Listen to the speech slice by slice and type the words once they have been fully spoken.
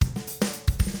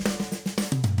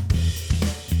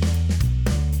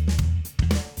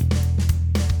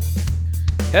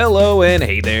Hello and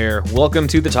hey there. Welcome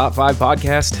to the Top 5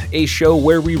 Podcast, a show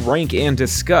where we rank and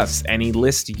discuss any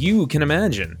list you can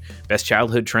imagine. Best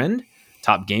childhood trend,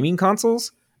 top gaming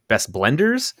consoles, best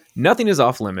blenders. Nothing is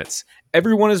off limits.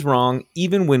 Everyone is wrong,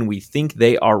 even when we think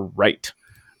they are right.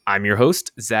 I'm your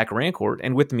host, Zach Rancourt,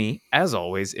 and with me, as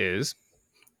always, is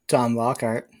Tom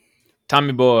Lockhart.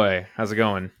 Tommy Boy. How's it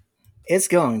going? It's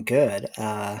going good.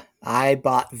 I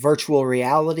bought virtual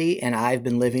reality, and I've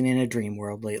been living in a dream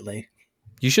world lately.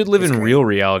 You should live It's in great. real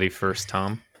reality first,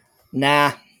 Tom.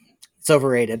 Nah, it's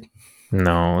overrated.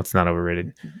 No, it's not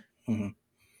overrated. Mm-hmm.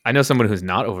 I know someone who's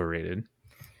not overrated.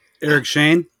 Eric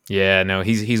Shane. Yeah, no,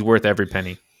 he's worth every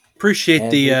penny. Appreciate Every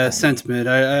the penny. sentiment.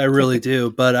 I really do,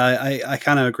 but I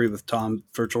kind of agree with Tom.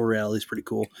 Virtual reality is pretty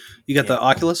cool. You got the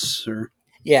Oculus, or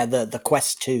The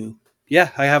Quest 2.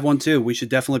 yeah, I have one too. We should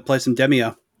definitely play some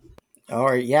Demio.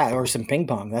 Or some ping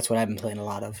pong. That's what I've been playing a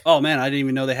lot of. Oh man, I didn't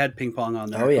even know they had ping pong on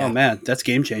there. Oh, yeah. Oh man, that's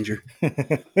game changer.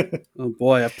 Oh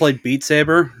boy, I've played Beat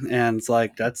Saber, and it's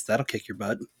like that'll kick your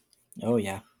butt. Oh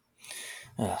yeah,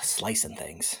 slicing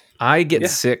things. I get Yeah.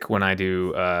 sick when I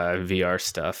do VR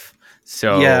stuff,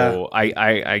 so Yeah.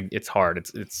 I it's hard.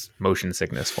 It's motion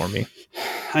sickness for me.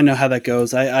 I know how that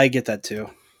goes. I get that too,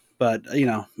 but you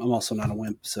know, I'm also not a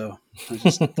wimp, so I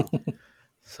just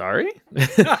Sorry,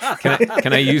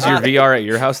 can I use your VR at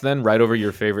your house then, right over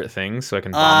your favorite things, so I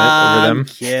can vomit over I'm them?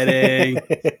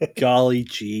 kidding. Golly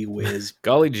gee whiz.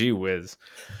 Golly gee whiz.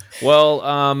 Well,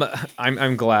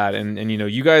 I'm glad, and you know,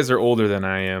 you guys are older than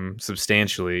I am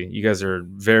substantially. You guys are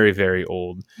very, very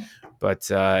old, but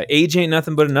age ain't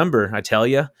nothing but a number, I tell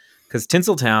you. Because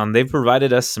Tinseltown, they've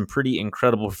provided us some pretty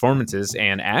incredible performances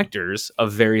and actors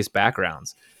of various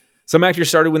backgrounds. Some actors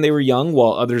started when they were young,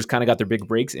 while others kind of got their big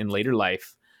breaks in later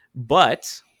life.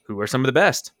 But who are some of the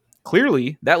best?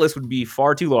 Clearly, that list would be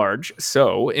far too large.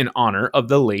 So, in honor of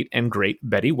the late and great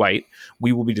Betty White,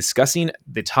 we will be discussing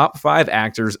the top 5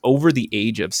 actors over the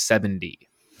age of 70.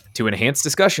 To enhance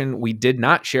discussion, we did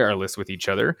not share our list with each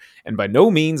other, and by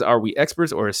no means are we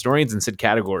experts or historians in said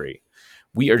category.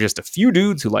 We are just a few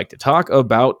dudes who like to talk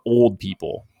about old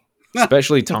people,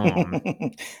 especially Tom.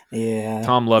 Yeah.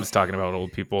 Tom loves talking about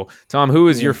old people. Tom, who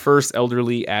is your first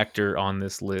elderly actor on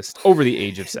this list over the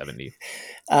age of 70?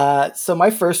 So my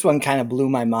first one kind of blew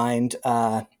my mind.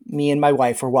 Me and my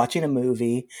wife were watching a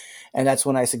movie, and that's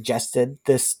when I suggested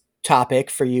this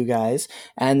topic for you guys.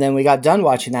 And then we got done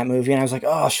watching that movie, and I was like,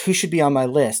 oh, who should be on my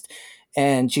list?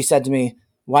 And she said to me,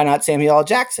 why not Samuel L.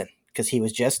 Jackson? Because he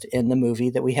was just in the movie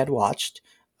that we had watched,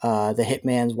 The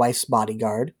Hitman's Wife's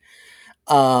Bodyguard.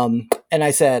 And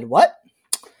I said, what?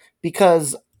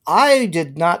 Because I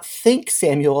did not think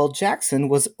Samuel L. Jackson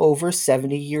was over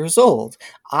 70 years old.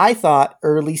 I thought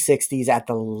early 60s at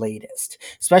the latest.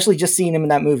 Especially just seeing him in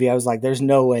that movie, I was like, there's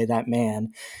no way that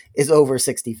man is over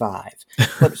 65.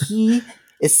 But he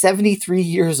is 73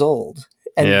 years old.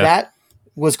 And that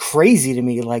was crazy to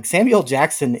me. Like, Samuel L.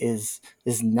 Jackson is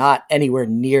not anywhere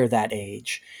near that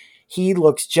age. He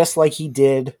looks just like he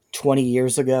did 20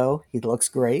 years ago. He looks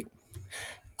great.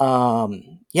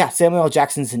 Samuel L.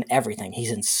 Jackson's in everything.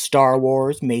 He's in Star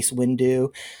Wars, Mace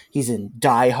Windu. He's in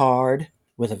Die Hard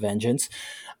with a Vengeance.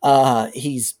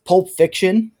 He's Pulp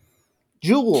Fiction.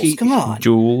 Jules, come on.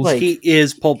 Jules. Like, He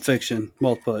is Pulp Fiction.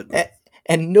 Well put.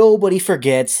 and nobody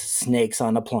forgets Snakes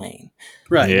on a Plane.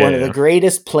 Right. Yeah. One of the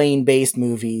greatest plane-based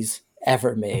movies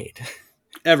ever made.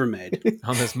 Ever made.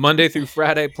 On this Monday through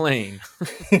Friday plane.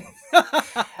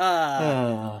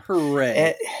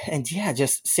 Hooray.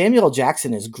 Just Samuel L.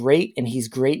 Jackson is great, and he's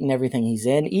great in everything he's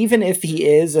in, even if he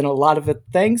is in a lot of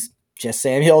things just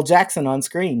Samuel L. Jackson on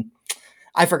screen.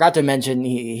 I forgot to mention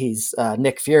he's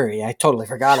Nick Fury. I totally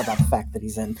forgot about the fact that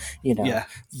he's in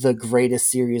the greatest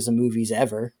series of movies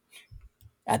ever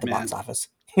at the box office.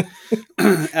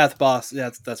 At the box,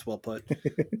 that's well put.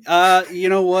 You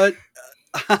know what?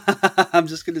 I'm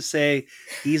just going to say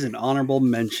he's an honorable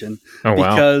mention. Oh,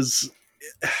 wow. Because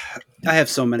I have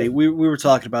so many. We were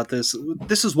talking about this.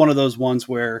 This is one of those ones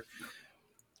where,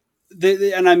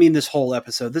 and I mean this whole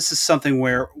episode, this is something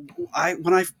where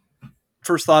when I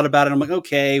first thought about it, I'm like,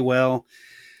 okay, well,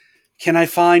 can I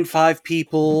find 5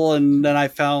 people? And then I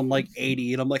found like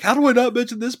 80. And I'm like, how do I not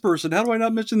mention this person? How do I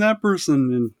not mention that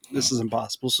person? And this is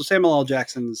impossible. So Samuel L.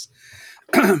 Jackson's,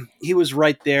 he was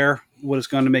right there. What is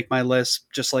going to make my list,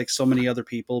 just like so many other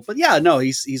people. But yeah, no,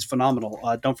 he's phenomenal.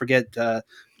 Don't forget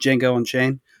Django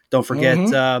Unchained. Don't forget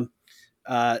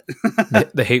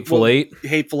the Hateful Eight.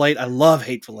 Hateful Eight. I love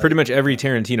Hateful Eight. Pretty much every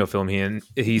Tarantino film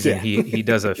he's in, he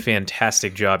does a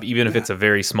fantastic job, even if it's a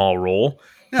very small role.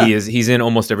 Yeah. He's in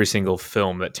almost every single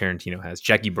film that Tarantino has.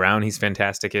 Jackie Brown, he's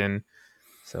fantastic in.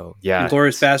 So yeah,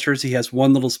 Inglourious Bastards, he has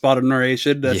one little spot of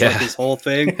narration. That's like his whole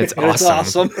thing. It's And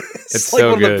awesome. It's so like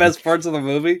one good. of the best parts of the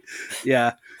movie.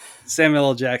 Yeah. Samuel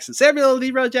L. Jackson.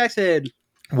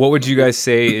 What would you guys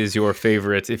say is your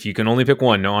favorite, if you can only pick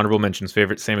one, no honorable mentions,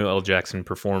 favorite Samuel L. Jackson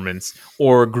performance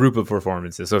or group of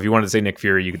performances? So if you wanted to say Nick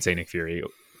Fury, you could say Nick Fury.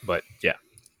 But yeah.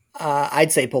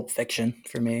 I'd say Pulp Fiction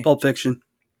for me. Pulp Fiction.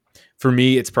 For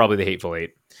me, it's probably The Hateful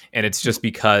Eight. And it's just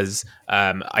because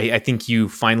I think you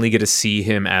finally get to see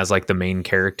him as like the main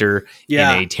character in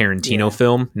a Tarantino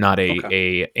film, not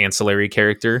a ancillary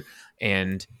character.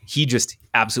 And he just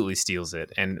absolutely steals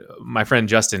it. And my friend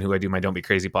Justin, who I do my Don't Be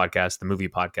Crazy podcast, the movie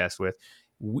podcast with,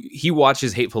 he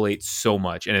watches Hateful Eight so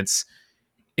much. And it's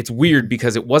weird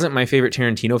because it wasn't my favorite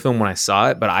Tarantino film when I saw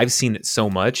it, but I've seen it so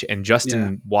much. And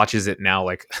Justin watches it now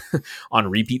like on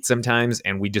repeat sometimes.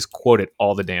 And we just quote it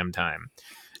all the damn time.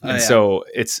 So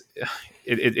it's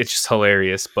just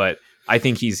hilarious, but I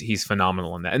think he's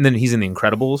phenomenal in that. And then he's in The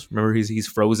Incredibles. Remember, he's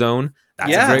Frozone.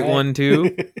 That's a great one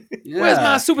too. Where's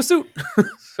my super suit?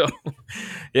 So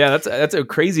yeah, that's a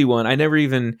crazy one. I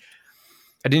didn't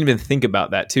even think about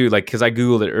that too. Like, cause I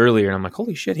Googled it earlier and I'm like,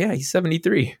 holy shit. Yeah. He's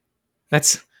 73.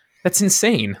 That's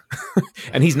insane.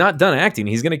 And he's not done acting.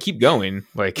 He's going to keep going.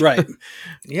 Like, right.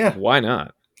 Yeah. Why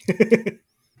not?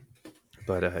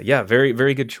 But yeah, very,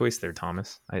 very good choice there,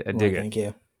 Thomas. I dig it. Thank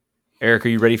you. Eric, are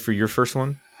you ready for your first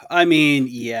one? I mean,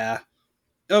 yeah.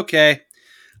 Okay.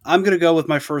 I'm going to go with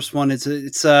my first one.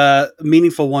 It's a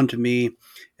meaningful one to me,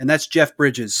 and that's Jeff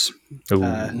Bridges.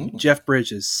 Jeff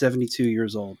Bridges, 72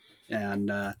 years old.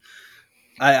 And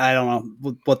I don't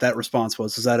know what that response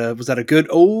was. Was that a good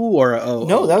or a oh?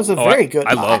 No, that was a very good.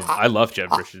 I love Jeff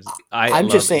Bridges. I'm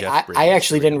just saying, I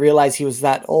actually didn't realize he was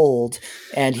that old,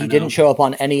 and he didn't show up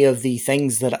on any of the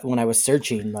things that when I was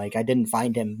searching, like I didn't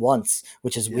find him once,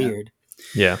 which is weird.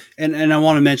 Yeah. And I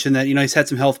want to mention that, he's had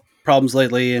some health problems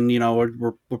lately, and,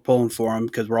 we're pulling for him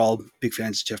because we're all big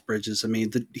fans of Jeff Bridges. I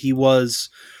mean, he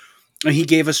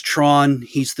gave us Tron.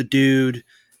 He's the dude.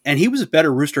 And he was a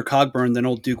better Rooster Cogburn than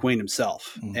old Duke Wayne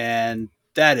himself. And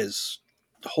that is,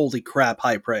 holy crap,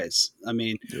 high praise. I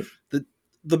mean,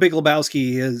 the Big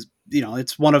Lebowski is,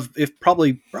 it's one of, if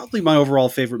probably my overall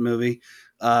favorite movie.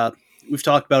 We've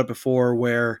talked about it before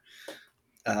where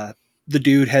the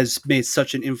dude has made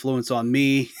such an influence on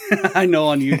me. I know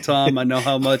on you, Tom. I know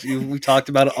how much we talked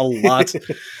about it a lot.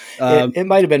 It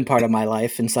might have been part of my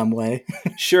life in some way.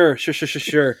 Sure.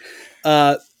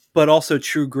 But also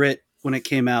True Grit, when it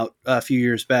came out a few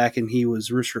years back, and he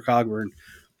was Rooster Cogburn.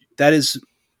 That is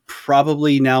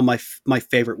probably now my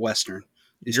favorite Western.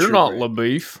 You're not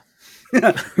LaBeef.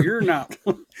 You're not.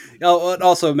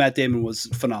 Also, Matt Damon was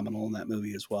phenomenal in that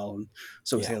movie as well, and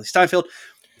so was Haley Steinfeld.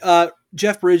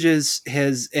 Jeff Bridges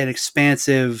has an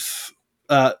expansive.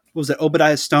 What was that?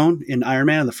 Obadiah Stane in Iron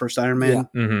Man, the first Iron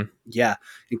Man. Yeah,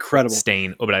 incredible.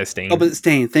 Obadiah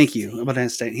Stane. Thank you, Obadiah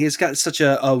Stane. He's got such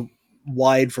a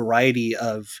wide variety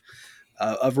of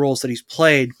roles that he's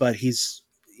played, but he's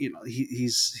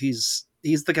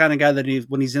the kind of guy that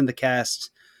when he's in the cast,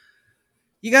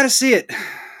 you got to see it.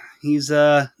 He's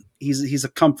a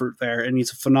comfort there, and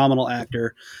he's a phenomenal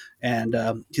actor, and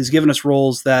he's given us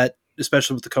roles that,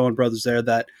 especially with the Coen brothers there,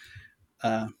 that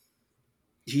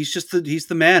he's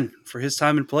the man for his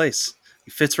time and place.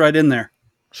 He fits right in there.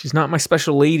 She's not my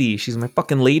special lady. She's my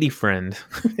fucking lady friend.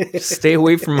 Stay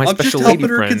away from my special lady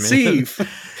friend, man.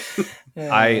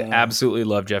 I absolutely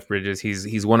love Jeff Bridges.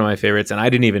 He's one of my favorites, and I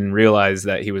didn't even realize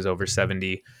that he was over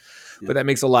 70. But that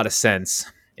makes a lot of sense.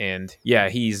 And yeah,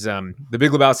 he's The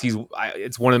Big Lebowski.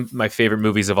 It's one of my favorite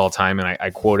movies of all time, and I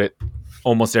quote it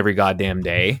almost every goddamn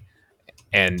day.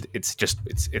 And it's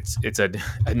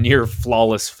a near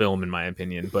flawless film in my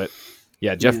opinion. But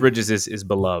yeah, Jeff Bridges is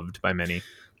beloved by many.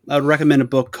 I would recommend a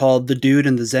book called The Dude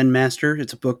and the Zen Master.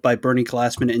 It's a book by Bernie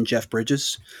Glassman and Jeff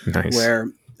Bridges,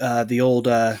 where the old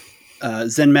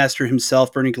Zen Master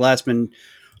himself, Bernie Glassman,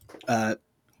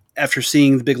 after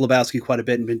seeing The Big Lebowski quite a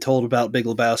bit and been told about Big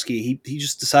Lebowski, he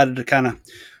just decided to kind of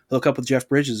hook up with Jeff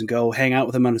Bridges and go hang out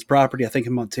with him on his property, I think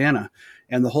in Montana.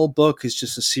 And the whole book is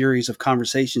just a series of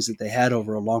conversations that they had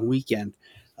over a long weekend,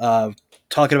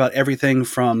 talking about everything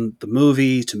from the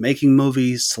movie to making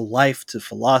movies to life to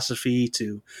philosophy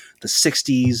to the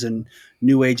 60s and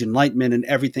New Age Enlightenment and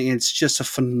everything. And it's just a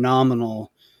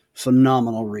phenomenal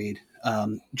read.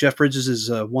 Jeff Bridges is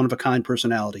a one-of-a-kind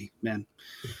personality, man.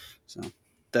 So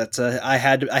that's I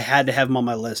had to have him on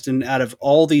my list. And out of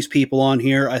all these people on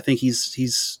here, I think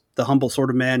he's the humble sort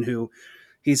of man who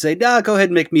he'd say, "Nah, go ahead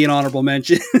and make me an honorable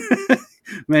mention."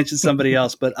 Mention somebody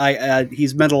else, but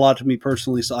he's meant a lot to me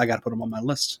personally, so I got to put him on my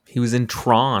list. He was in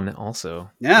Tron also.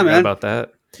 Yeah, man. About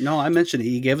that. No, I mentioned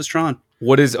he gave us Tron.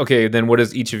 What is okay? Then what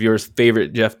is each of yours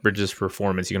favorite Jeff Bridges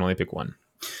performance? You can only pick one.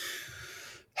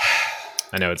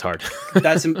 I know it's hard.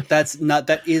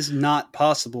 That is not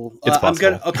possible. It's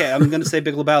possible. I'm gonna say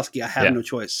Big Lebowski. I have Yeah. no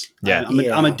choice. Yeah.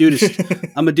 I'm a dudist.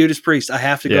 I'm a dudist priest. I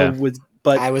have to Yeah. go with.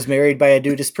 But I was married by a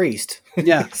Dudist priest.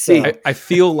 yeah, So- see, I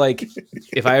feel like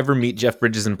if I ever meet Jeff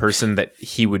Bridges in person, that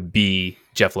he would be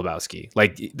Jeff Lebowski.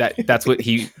 Like that's what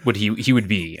he would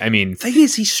be. I mean, thing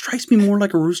is, he strikes me more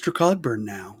like a Rooster Cogburn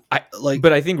now.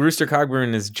 but I think Rooster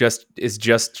Cogburn is just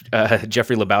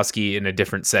Jeffrey Lebowski in a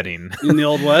different setting. In the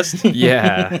Old West.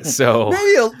 Yeah, so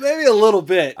maybe a little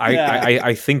bit.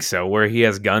 I think so. Where he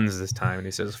has guns this time and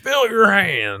he says, "Fill your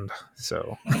hand."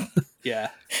 So yeah.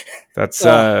 that's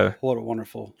What a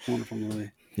wonderful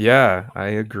movie. yeah, I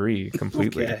agree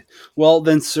completely. Okay. Well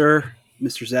then, sir,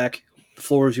 Mr. Zach, the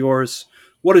floor is yours.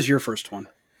 What is your first one?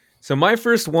 So my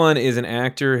first one is an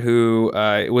actor who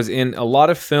was in a lot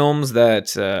of films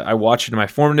that I watched in my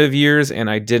formative years, and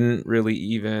I didn't really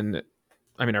even.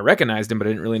 I mean, I recognized him, but I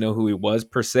didn't really know who he was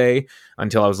per se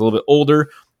until I was a little bit older.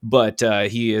 But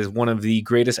he is one of the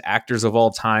greatest actors of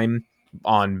all time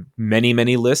on many,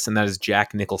 many lists, and that is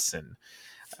Jack Nicholson.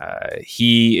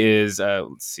 He is,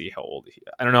 let's see how old he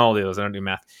is. I don't know how old he is. I don't do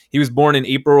math. He was born on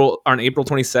April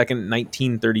 22nd,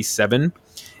 1937.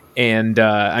 And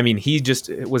I mean, he just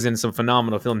was in some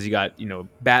phenomenal films. You got,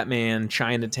 Batman,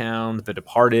 Chinatown, The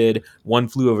Departed, One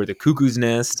Flew Over the Cuckoo's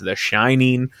Nest, The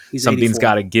Shining, He's Something's 84.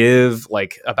 Gotta Give,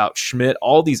 like About Schmidt,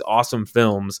 all these awesome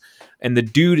films. And the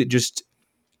dude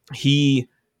he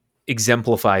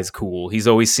exemplifies cool. He's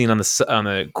always seen on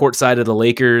the court side of the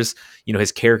Lakers.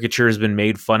 His caricature has been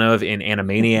made fun of in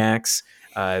Animaniacs.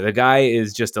 The guy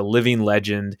is just a living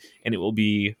legend, and it will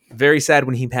be very sad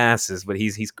when he passes. But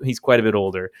he's quite a bit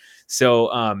older. So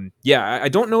I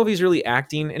don't know if he's really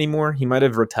acting anymore. He might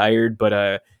have retired,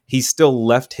 but he's still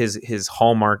left his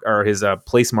hallmark or his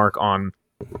place mark on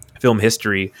film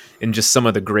history in just some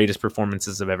of the greatest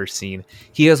performances I've ever seen.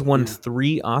 He has won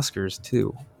 3 Oscars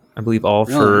too. I believe all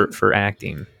Really? for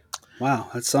acting. Wow,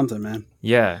 that's something, man.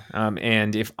 Yeah.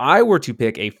 And if I were to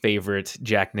pick a favorite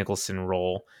Jack Nicholson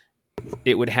role,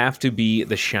 it would have to be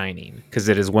The Shining, because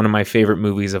it is one of my favorite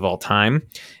movies of all time.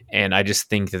 And I just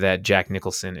think that Jack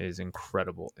Nicholson is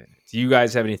incredible in it. Do you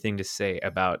guys have anything to say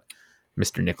about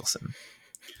Mr. Nicholson?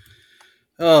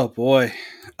 Oh boy,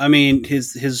 I mean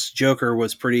his Joker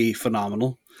was pretty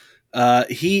phenomenal.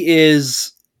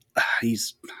 He's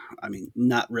I mean,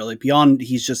 not really beyond.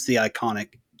 He's just the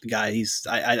iconic guy.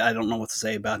 I don't know what to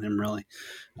say about him really.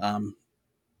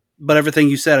 But everything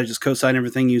you said, I just co-sign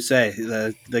everything you say.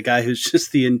 The guy who's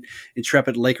just the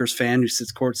intrepid Lakers fan who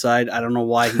sits courtside. I don't know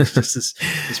why he's just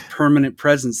this permanent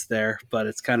presence there, but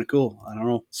it's kind of cool. I don't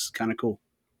know. It's kind of cool.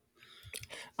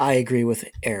 I agree with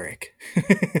Eric.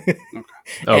 Okay.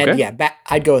 And yeah,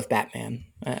 I'd go with Batman.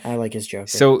 I like his Joker.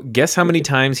 So guess how many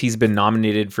times he's been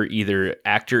nominated for either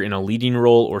actor in a leading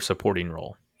role or supporting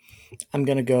role? I'm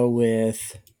going to go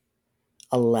with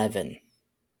 11.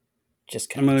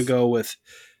 I'm going to go with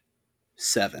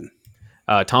 7.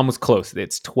 Tom was close.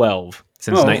 It's 12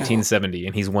 since 1970,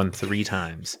 and he's won 3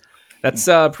 times. That's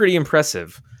pretty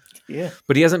impressive. Yeah.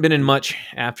 But he hasn't been in much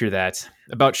after that.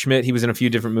 About Schmidt, he was in a few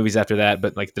different movies after that,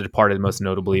 but like The Departed most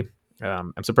notably.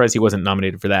 I'm surprised he wasn't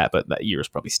nominated for that, but that year is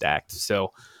probably stacked.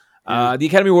 So the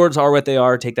Academy Awards are what they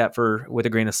are. Take that with a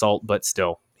grain of salt, but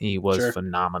still, he was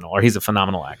phenomenal, or he's a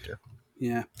phenomenal actor.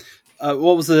 Yeah.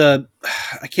 What was I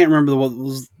can't remember what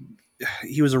was.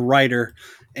 He was a writer,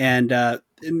 and a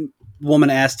woman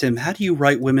asked him, "How do you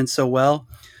write women so well?"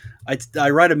 I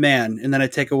write a man, and then I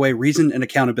take away reason and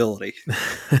accountability.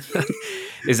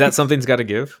 Is that Something's Gotta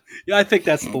Give? Yeah, I think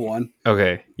that's the one.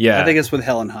 Okay, yeah. I think it's with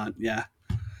Helen Hunt, yeah.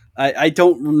 I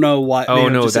don't know why. Oh,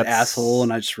 maybe no, I'm just an that's- asshole,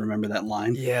 and I just remember that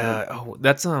line. Yeah. Oh,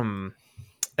 that's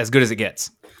As Good as It Gets.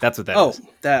 That's what that is.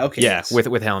 That okay. Yeah, yes.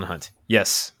 with Helen Hunt.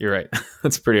 Yes, you're right.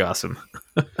 That's pretty awesome.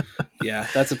 Yeah,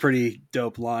 that's a pretty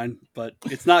dope line, but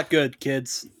it's not good,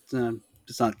 kids. It's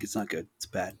not good. It's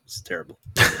bad. It's terrible.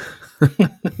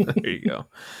 There you go.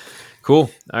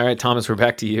 Cool. All right, Thomas, we're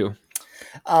back to you.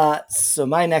 So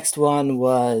my next one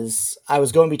was, I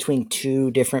was going between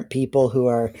 2 different people who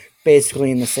are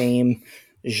basically in the same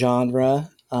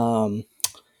genre. And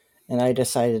I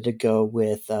decided to go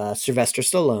with Sylvester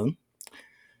Stallone,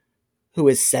 who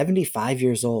is 75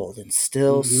 years old and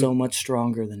still so much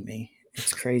stronger than me.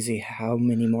 It's crazy how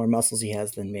many more muscles he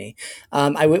has than me.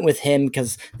 I went with him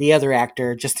because the other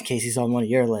actor, just in case he's on one of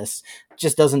your lists,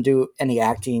 just doesn't do any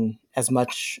acting as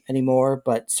much anymore.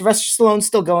 But Sylvester Stallone's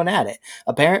still going at it.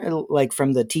 Apparently, like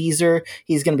from the teaser,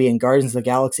 he's going to be in Guardians of the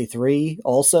Galaxy 3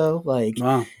 also. Like,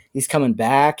 Wow. he's coming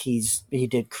back. He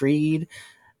did Creed.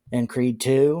 and Creed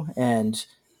 2. And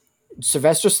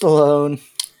Sylvester Stallone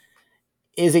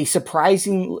is a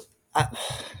surprising.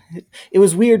 It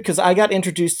was weird because I got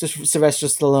introduced to Sylvester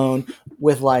Stallone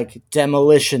with like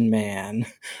Demolition Man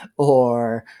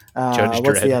or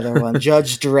what's the other one?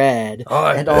 Judge Dredd.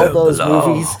 And all those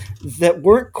movies that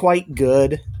weren't quite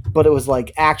good, but it was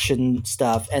like action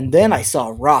stuff. And then I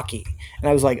saw Rocky and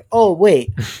I was like, oh,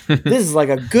 wait, this is like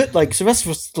a good, like Sylvester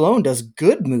Stallone does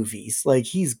good movies. Like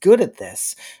he's good at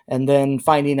this. And then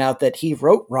finding out that he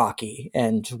wrote Rocky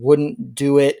and wouldn't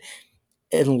do it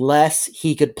unless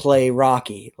he could play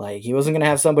Rocky. Like he wasn't going to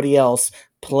have somebody else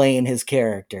playing his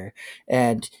character.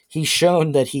 And he's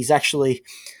shown that he's actually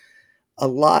a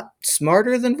lot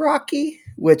smarter than Rocky,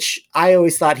 which I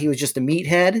always thought he was just a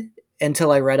meathead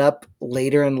until I read up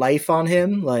later in life on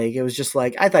him. Like it was just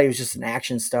like, I thought he was just an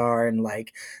action star and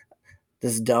like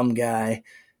this dumb guy.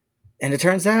 And it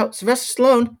turns out Sylvester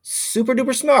Stallone, super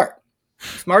duper smart,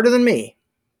 smarter than me.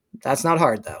 That's not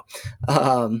hard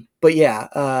though. But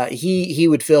yeah, he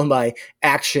would film by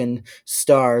action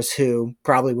stars who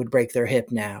probably would break their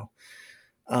hip now,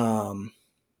 and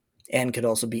could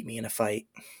also beat me in a fight.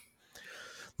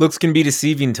 Looks can be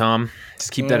deceiving, Tom.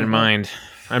 Just keep that in mind.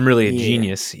 I'm really a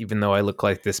genius, even though I look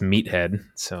like this meathead.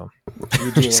 So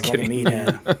you do look like a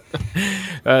meathead.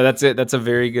 That's it. That's a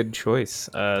very good choice.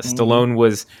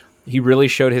 Stallone he really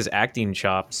showed his acting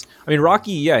chops. I mean,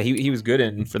 Rocky, yeah, he was good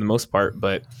in for the most part,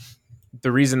 but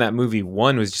the reason that movie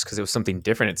won was just because it was something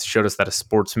different. It showed us that a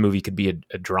sports movie could be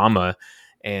a drama,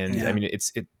 and I mean,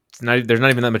 it's not. There's not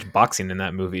even that much boxing in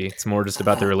that movie. It's more just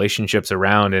about the relationships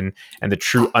around and the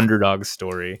true underdog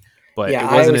story. But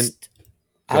yeah, it wasn't.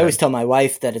 I always tell my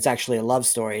wife that it's actually a love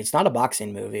story. It's not a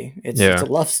boxing movie. It's a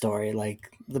love story.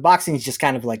 Like the boxing is just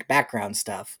kind of like background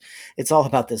stuff. It's all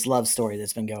about this love story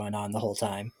that's been going on the whole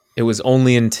time. It was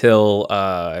only until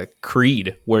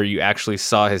Creed where you actually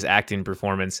saw his acting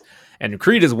performance. And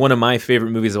Creed is one of my favorite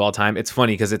movies of all time. It's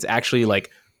funny because it's actually like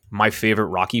my favorite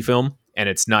Rocky film, and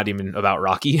it's not even about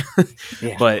Rocky.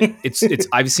 But it's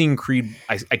I've seen Creed,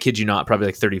 I kid you not, probably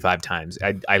like 35 times.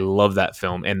 I love that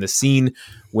film. And the scene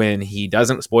when he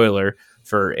doesn't, spoiler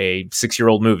for a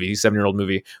 6-year-old movie, 7-year-old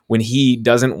movie, when he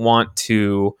doesn't want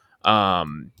to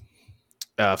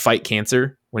fight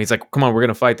cancer, when he's like, come on, we're going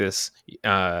to fight this.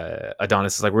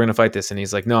 Adonis is like, we're going to fight this. And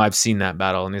he's like, no, I've seen that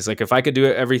battle. And he's like, if I could do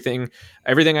it, everything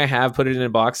I have, put it in a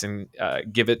box and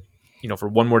give it, for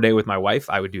one more day with my wife,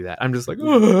 I would do that. I'm just like,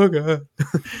 oh God.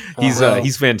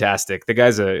 He's fantastic. The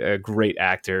guy's a great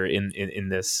actor in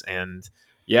this. And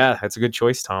yeah, that's a good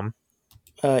choice, Tom.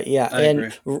 Yeah,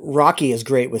 and Rocky is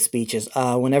great with speeches.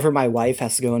 Whenever my wife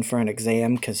has to go in for an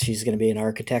exam because she's going to be an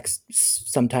architect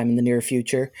sometime in the near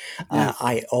future,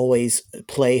 I always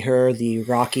play her the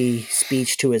Rocky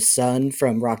speech to his son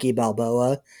from Rocky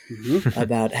Balboa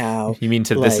about how you mean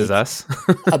to This Is Us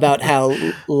about how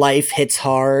life hits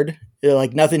hard.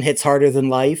 Like nothing hits harder than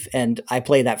life, and I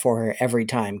play that for her every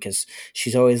time because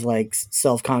she's always like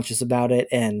self-conscious about it,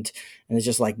 and it's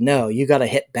just like, no, you got to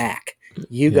hit back.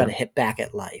 You got to hit back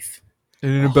at life. It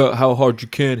ain't about how hard you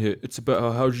can hit. It's about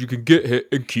how hard you can get hit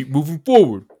and keep moving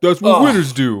forward. That's what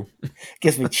winners do.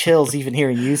 Gives me chills even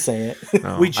hearing you say it.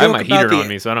 I have my heater on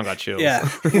me, so I don't got chills. Yeah,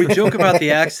 we joke about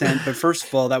the accent, but first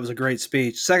of all, that was a great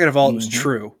speech. Second of all, it was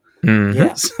true.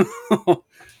 Yeah.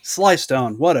 Sly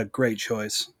Stone, what a great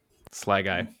choice. Sly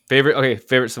guy. Favorite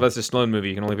Sylvester Stallone movie.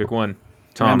 You can only pick one.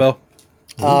 Tom. Rambo.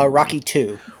 Rocky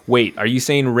 2. Wait, are you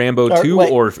saying Rambo 2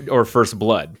 or First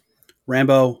Blood?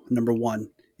 Rambo #1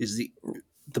 is the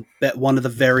one of the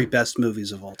very best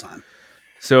movies of all time.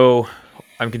 So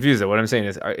I'm confused. What I'm saying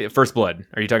is First Blood.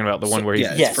 Are you talking about the one where he's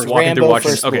walking Rambo through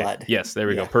Washington? First Okay. Blood. Yes, there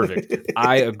we go. Perfect.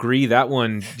 I agree. That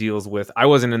one deals with. I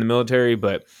wasn't in the military,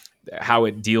 but how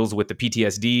it deals with the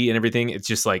PTSD and everything. It's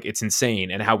just like, it's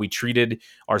insane. And how we treated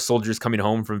our soldiers coming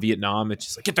home from Vietnam. It's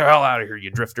just like, get the hell out of here,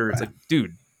 you drifter. It's like,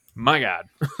 dude, my God.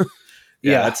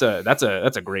 That's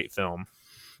a great film.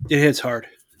 It hits hard.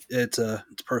 It's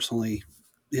personally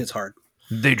hits hard.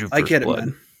 They do. I get it,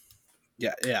 man.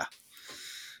 Yeah.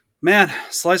 Man,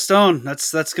 Sly Stone,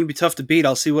 that's going to be tough to beat.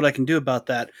 I'll see what I can do about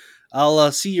that.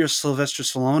 I'll see your Sylvester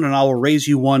Stallone, and I will raise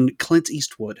you one Clint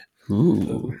Eastwood.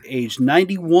 Ooh. Age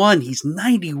 91. He's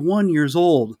 91 years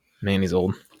old. Man, he's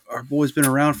old. Our boy's been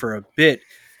around for a bit.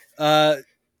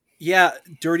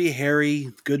 Dirty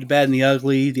Harry, Good, the Bad, and the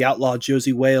Ugly, The Outlaw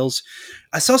Josie Wales.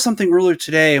 I saw something earlier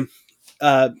today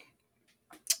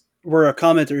where a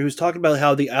commenter who was talking about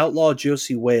how The Outlaw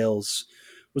Josie Wales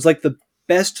was like the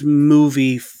best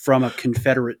movie from a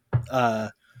Confederate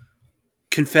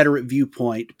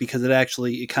viewpoint, because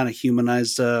it kind of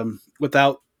humanized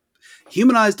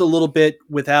humanized a little bit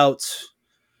without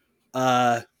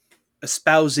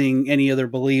espousing any other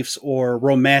beliefs or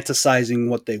romanticizing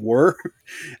what they were.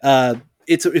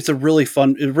 It's a really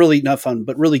fun, really not fun,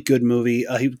 but really good movie.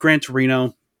 Gran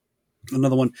Torino,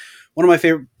 another one. One of my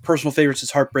favorite personal favorites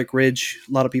is Heartbreak Ridge.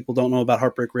 A lot of people don't know about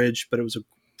Heartbreak Ridge, but it was a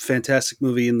fantastic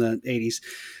movie in the 80s.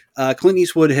 Clint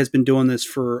Eastwood has been doing this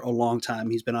for a long time.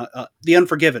 He's been The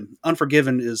Unforgiven.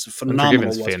 Unforgiven is a phenomenal.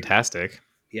 Unforgiven's fantastic.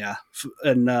 Yeah,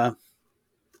 and I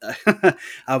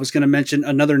was going to mention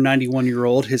another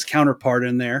 91-year-old, his counterpart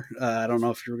in there. I don't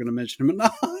know if you were going to mention him or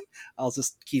not. I'll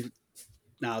just keep.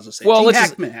 No, I'll just say Gene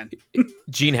Hackman.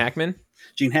 Gene Hackman.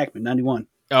 Gene Hackman, 91.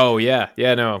 Oh yeah,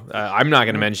 no, I'm not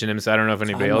going to mention him, so I don't know if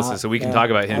anybody else is. So we can talk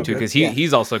about him too, because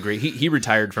he's also great. He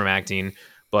retired from acting,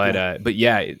 but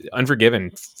yeah,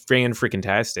 Unforgiven, freaking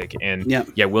tastic, and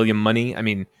William Money. I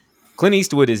mean, Clint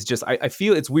Eastwood is just. I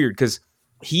feel it's weird because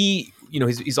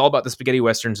he's all about the spaghetti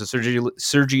westerns, the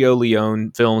Sergio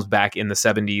Leone films back in the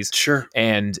 70s, sure,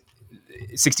 and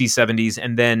 60s, 70s,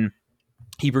 and then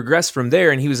he progressed from there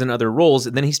and he was in other roles,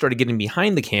 and then he started getting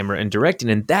behind the camera and directing,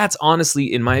 and that's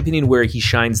honestly, in my opinion, where he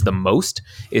shines the most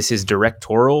is his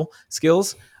directorial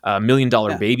skills. $1 Million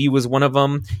Baby was one of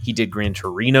them. He did Gran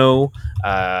Torino.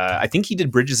 I think he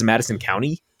did Bridges of Madison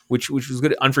County, which was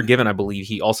good. Unforgiven, I believe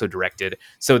he also directed.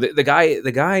 So the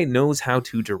guy knows how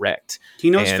to direct. He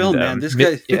knows film, man. This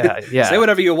guy, say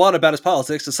whatever you want about his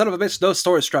politics. The son of a bitch knows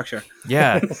story structure.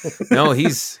 Yeah, no,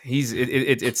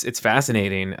 it's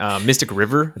fascinating. Mystic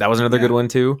River, that was another good one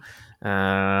too.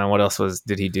 What else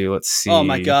did he do? Let's see. Oh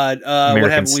my God,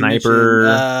 American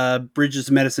Sniper, Bridges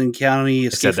of Madison County,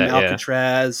 Escape from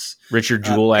Alcatraz. Richard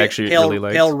Jewell, I actually really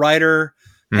liked. Pale Rider,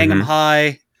 Hang 'em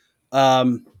High.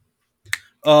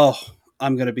 Oh,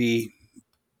 I'm gonna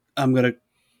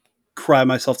cry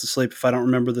myself to sleep if I don't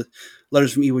remember the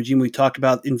Letters from Iwo Jima. We talked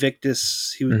about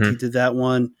Invictus. He did that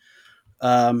one.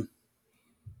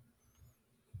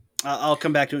 I'll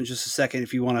come back to it in just a second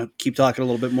if you want to keep talking a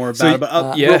little bit more about it.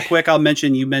 But real quick,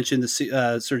 you mentioned the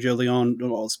Sergio Leone,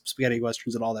 all spaghetti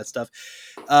westerns and all that stuff.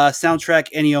 Soundtrack,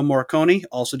 Ennio Morricone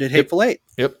also did Hateful Eight.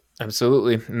 Yep,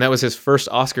 absolutely, and that was his first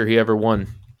Oscar he ever won.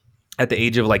 At the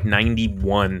age of like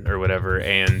 91 or whatever,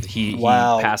 and he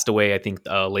passed away, I think,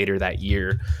 later that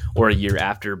year or a year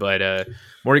after. But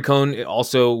Morricone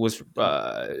also was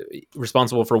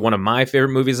responsible for one of my favorite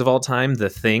movies of all time, The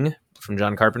Thing, from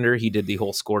John Carpenter. He did the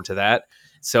whole score to that.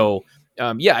 So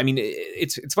I mean,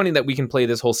 it's funny that we can play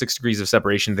this whole 6 degrees of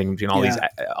separation thing between all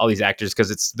these actors,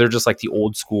 because they're just like the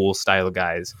old school style of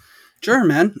guys. Sure,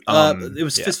 man. It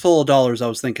was Fistful of Dollars I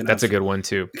was thinking That's a good one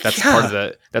too. That's part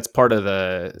of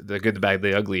the Good, the Bad,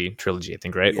 the Ugly trilogy, I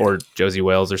think, right? Yeah. Or Josie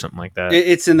Wales or something like that.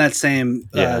 It's in that same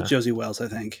Josie Wales, I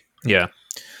think. Yeah.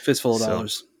 Fistful of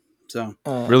Dollars. So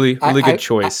really good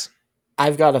choice.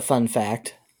 I've got a fun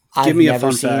fact. I've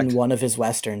never seen one of his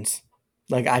westerns.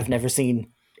 Like, I've never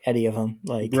seen any of them.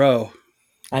 Like, bro,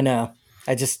 I know.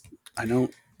 I know.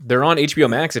 They're on HBO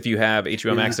Max. If you have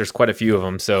HBO Max, there's quite a few of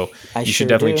them. So you should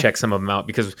definitely check some of them out,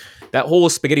 because that whole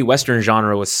spaghetti western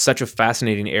genre was such a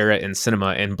fascinating era in cinema,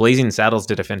 and Blazing Saddles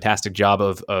did a fantastic job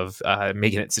of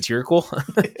making it satirical.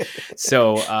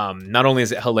 So not only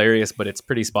is it hilarious, but it's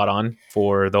pretty spot on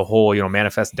for the whole,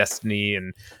 Manifest Destiny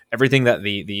and everything that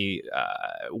the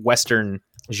western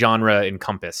genre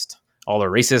encompassed. All the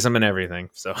racism and everything.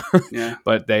 So,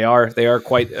 but they are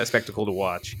quite a spectacle to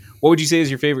watch. What would you say is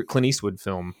your favorite Clint Eastwood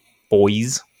film,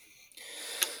 boys?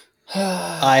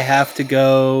 I have to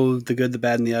go The Good, the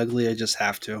Bad, and the Ugly. I just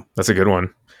have to. That's a good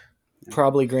one.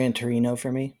 Probably Gran Torino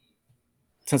for me,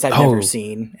 since I've never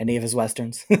seen any of his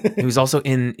westerns. He was also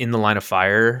in The Line of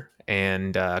Fire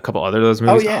and a couple other of those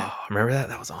movies. Oh yeah, remember that?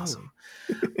 That was awesome.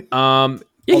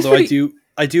 Although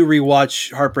I do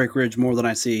rewatch Heartbreak Ridge more than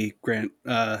I see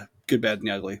Good, Bad, and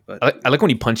the Ugly. But I like when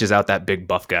he punches out that big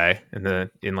buff guy in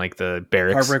the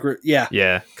barracks.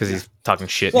 Yeah, because he's talking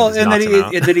shit. Well,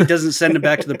 and then he doesn't send him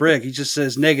back to the brig. He just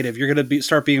says negative. You're going to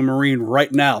start being a Marine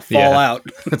right now. Fall out.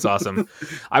 That's awesome.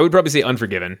 I would probably say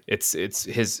Unforgiven. It's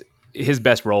his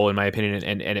best role, in my opinion,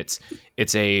 and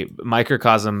it's a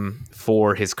microcosm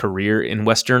for his career in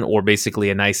Western, or basically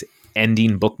a nice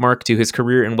ending bookmark to his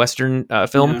career in Western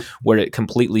film, where it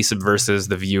completely subverses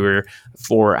the viewer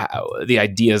for the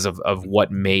ideas of what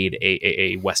made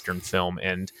a Western film,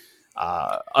 and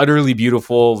utterly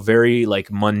beautiful, very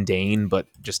like mundane, but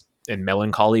just and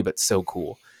melancholy, but so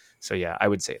cool. So yeah, I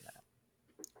would say that.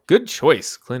 Good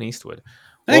choice, Clint Eastwood.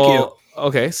 Thank you.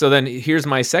 Okay, so then here's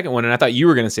my second one, and I thought you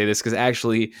were going to say this, because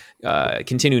actually,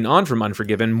 continuing on from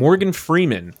Unforgiven, Morgan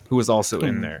Freeman, who was also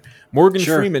in there. Morgan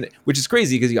Freeman, which is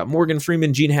crazy, because you got Morgan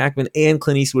Freeman, Gene Hackman, and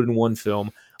Clint Eastwood in one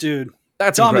film. Dude.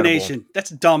 That's domination. incredible. That's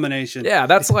domination. Yeah,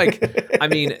 that's like, I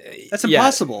mean, That's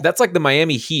impossible. That's like the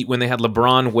Miami Heat when they had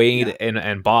LeBron, Wade,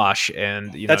 and Bosh,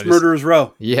 and that's Murderer's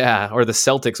Row. Yeah, or the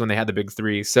Celtics when they had the big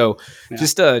three. So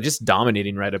just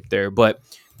dominating right up there. But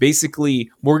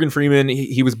basically, Morgan Freeman,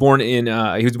 he was born June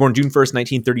 1st,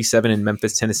 1937 in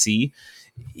Memphis, Tennessee.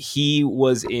 He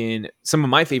was in some of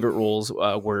my favorite roles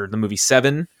were the movie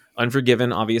Seven,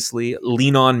 Unforgiven, obviously,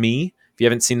 Lean on Me. If you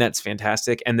haven't seen that, it's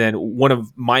fantastic. And then one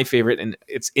of my favorite, and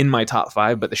it's in my top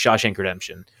 5, but The Shawshank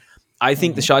Redemption. I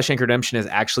think The Shawshank Redemption is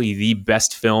actually the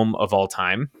best film of all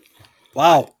time.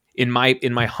 Wow. In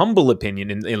my humble opinion,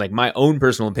 in like my own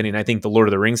personal opinion, I think the Lord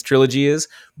of the Rings trilogy is,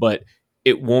 but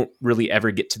it won't really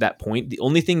ever get to that point. The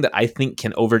only thing that I think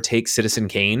can overtake Citizen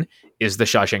Kane is The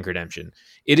Shawshank Redemption.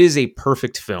 It is a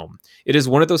perfect film. It is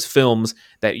one of those films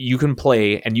that you can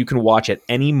play and you can watch at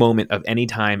any moment of any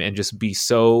time and just be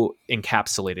so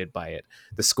encapsulated by it.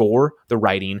 The score, the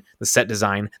writing, the set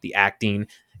design, the acting,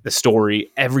 the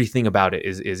story, everything about it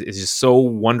is just so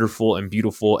wonderful and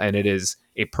beautiful, and it is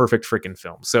a perfect freaking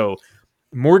film. So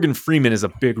Morgan Freeman is a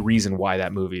big reason why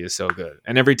that movie is so good.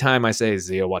 And every time I say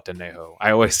Zia Wataneho,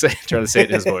 I always try to say it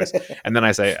in his voice. And then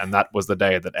I say, and that was the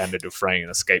day that Andy Dufresne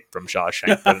escaped from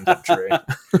Shawshank Penitentiary.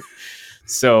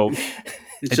 So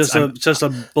it's just a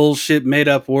bullshit made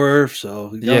up word.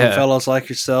 So young fellows like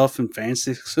yourself in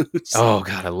fancy suits. Oh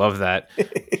God, I love that.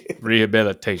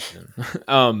 Rehabilitation.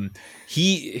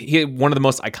 He had one of the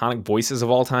most iconic voices of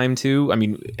all time too. I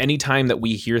mean, anytime that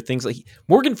we hear things like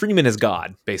Morgan Freeman is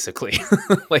God, basically.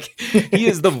 Like he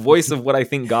is the voice of what I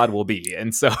think God will be.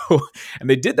 And so, and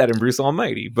they did that in Bruce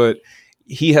Almighty, but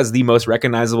he has the most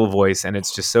recognizable voice, and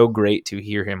it's just so great to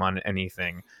hear him on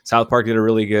anything. South Park did a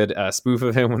really good spoof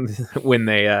of him when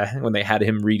they had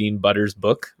him reading Butter's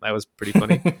book. That was pretty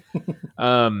funny.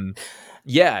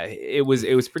 Yeah, it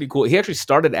was pretty cool. He actually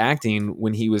started acting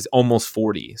when he was almost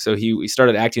 40. So he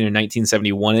started acting in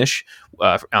 1971-ish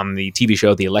on the TV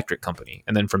show The Electric Company.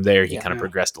 And then from there, he kind of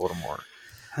progressed a little more.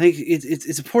 I think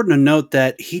it's important to note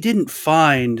that he didn't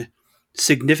find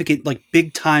significant, like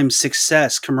big time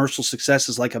success, commercial success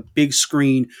as like a big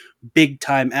screen, big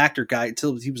time actor guy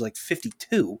until he was like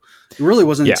 52. It really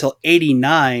wasn't until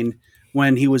 89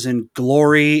 when he was in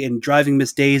Glory and Driving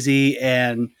Miss Daisy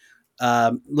and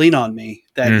Lean on Me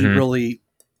that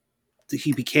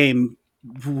he became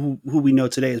who we know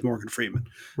today as Morgan Freeman,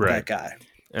 that guy.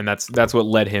 And that's what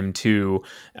led him to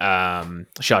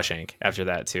Shawshank after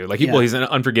that too. Like he's in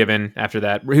Unforgiven after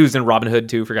that. He was in Robin Hood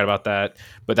too. Forgot about that.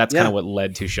 But that's kind of what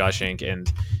led to Shawshank and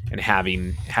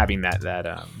having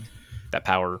that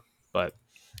power. But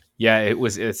yeah,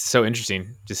 it's so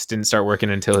interesting. Just didn't start working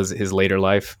until his later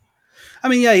life. I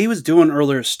mean, yeah, he was doing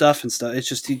earlier stuff and stuff. It's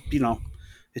just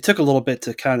it took a little bit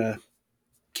to kind of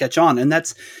catch on, and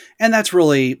that's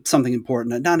really something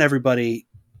important. Not everybody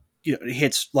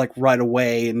hits like right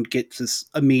away and gets this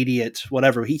immediate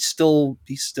whatever. He's still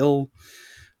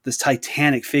this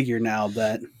titanic figure now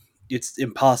that it's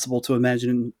impossible to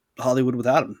imagine Hollywood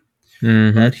without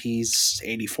him. But he's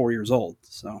 84 years old,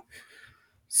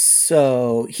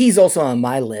 so he's also on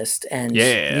my list, and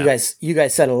you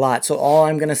guys said a lot. So all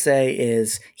I'm gonna say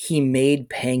is he made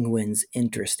penguins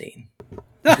interesting.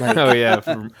 Like, oh yeah,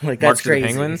 like that's crazy.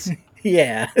 Penguins.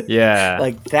 Yeah.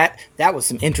 Like that was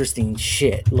some interesting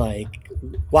shit. Like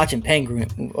watching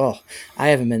Penguin. Oh, I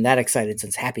haven't been that excited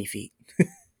since Happy Feet.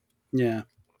 Yeah.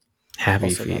 Happy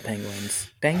Feet.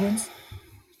 Penguins.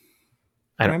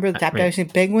 Remember the Tap Dancing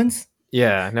Penguins?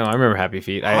 Yeah, no, I remember Happy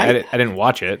Feet. I didn't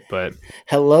watch it, but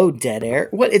Hello, Dead Air.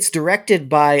 What? It's directed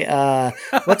by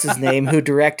what's his name? Who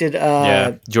directed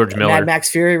George Miller, Mad Max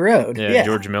Fury Road? Yeah,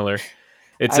 George Miller.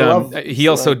 It's he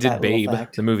also did Babe,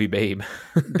 the movie Babe.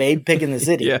 Babe Pig in the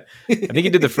City. Yeah. I think he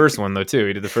did the first one though too.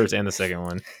 He did the first and the second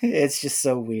one. It's just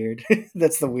so weird.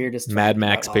 That's the weirdest. Mad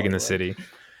Max Pig in the City.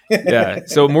 Yeah.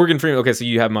 So Morgan Freeman. Okay, so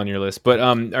you have him on your list, but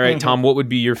all right, Tom. What would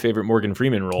be your favorite Morgan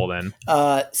Freeman role then?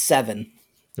 Seven.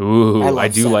 Ooh, I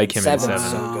do Seven. like him in Seven. Seven.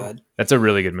 So good. That's a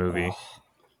really good movie.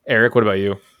 Eric, what about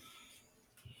you?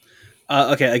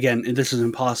 Okay, again, this is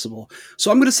impossible. So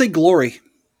I'm going to say Glory.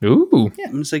 Ooh. Yeah,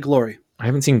 I'm going to say Glory. I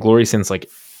haven't seen Glory since like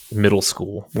middle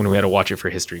school when we had to watch it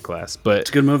for history class. But it's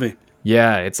a good movie.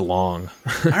 Yeah, it's long.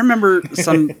 I remember this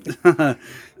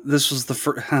was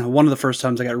one of the first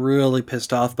times I got really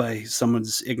pissed off by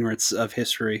someone's ignorance of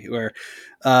history, where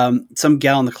some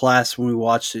gal in the class when we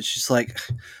watched it, she's like,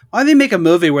 "Why do they make a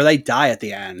movie where they die at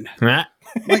the end?" Like,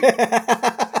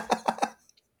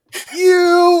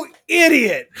 you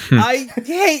idiot! I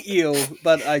hate you,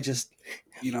 but I just,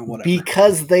 whatever.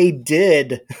 Because they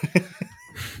did.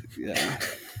 Yeah.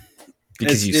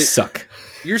 Because you suck.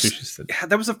 You're She just said-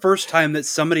 that was the first time that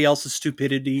somebody else's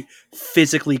stupidity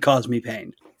physically caused me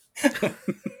pain.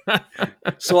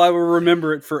 So I will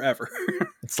remember it forever.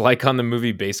 It's like on the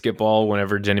movie Basketball,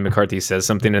 whenever Jenny McCarthy says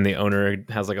something and the owner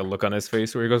has like a look on his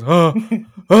face where he goes, oh,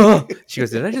 oh. She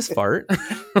goes, did I just fart?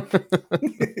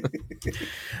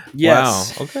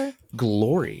 Yes. Wow. Okay.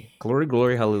 Glory. Glory,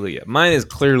 glory, hallelujah. Mine is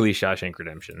clearly Shawshank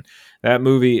Redemption. That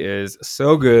movie is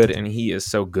so good and he is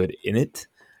so good in it.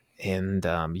 And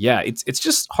yeah, it's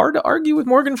just hard to argue with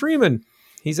Morgan Freeman.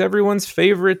 He's everyone's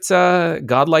favorite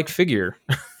godlike figure.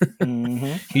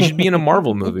 He should be in a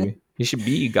Marvel movie. He should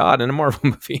be God in a Marvel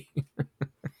movie.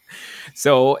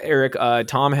 So, Eric,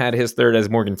 Tom had his third as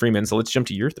Morgan Freeman. So let's jump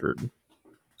to your third.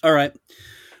 All right.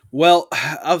 Well,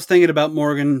 I was thinking about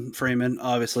Morgan Freeman,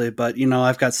 obviously, but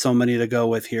I've got so many to go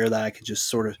with here that I could just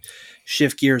sort of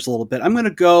shift gears a little bit. I'm going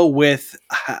to go with,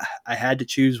 I had to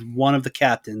choose one of the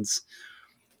captains,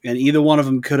 and either one of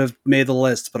them could have made the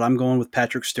list, but I'm going with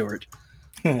Patrick Stewart.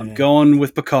 I'm going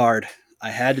with Picard.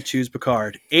 I had to choose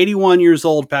Picard. 81 years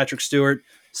old, Patrick Stewart.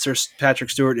 Sir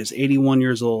Patrick Stewart is 81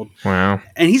 years old. Wow.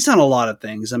 And he's done a lot of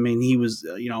things. I mean, he was,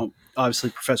 obviously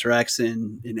Professor X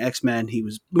in X-Men. He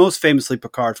was most famously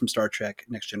Picard from Star Trek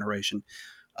Next Generation.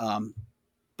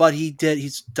 But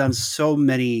he's done so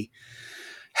many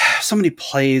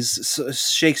plays.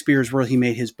 Shakespeare's where he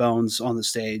made his bones on the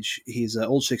stage. He's an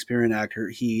old Shakespearean actor.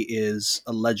 He is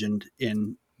a legend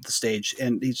in the stage.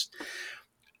 And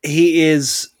he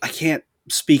is, I can't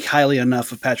speak highly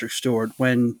enough of Patrick Stewart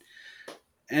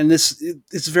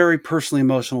it's very personally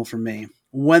emotional for me.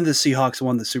 When the Seahawks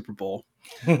won the Super Bowl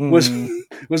was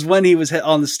when he was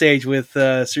on the stage with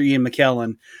Sir Ian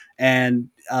McKellen, and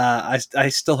I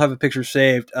still have a picture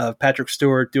saved of Patrick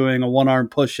Stewart doing a one-arm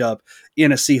push-up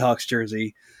in a Seahawks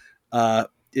jersey.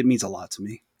 It means a lot to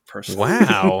me personally.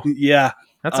 Wow. Yeah.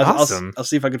 That's awesome. I'll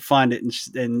see if I could find it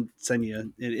and send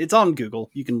you. It's on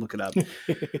Google. You can look it up.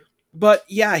 But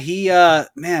yeah, he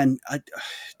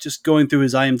just going through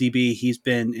his IMDb, he's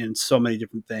been in so many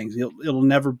different things. It'll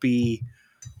never be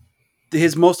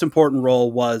his most important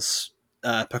role was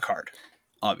Picard,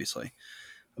 obviously,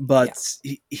 but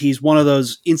he's one of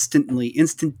those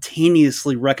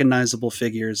instantaneously recognizable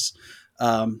figures,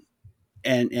 and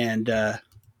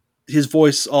his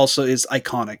voice also is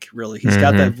iconic. Really, he's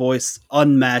got that voice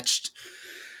unmatched,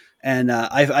 and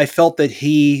I felt that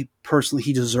he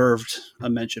deserved a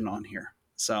mention on here.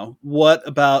 So what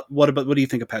do you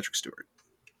think of Patrick Stewart?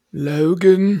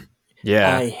 Logan.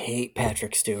 Yeah. I hate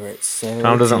Patrick Stewart. So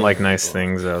Tom doesn't like nice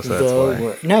things though, so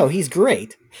that's why. No, he's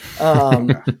great.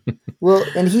 Well,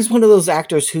 and he's one of those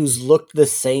actors who's looked the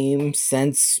same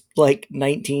since like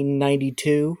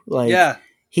 1992. Like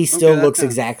he still looks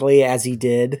exactly as he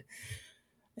did.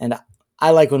 And I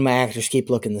like when my actors keep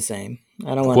looking the same.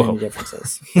 I don't want any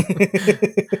differences.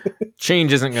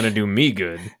 Change isn't going to do me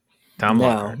good. Tom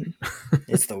Lockhart.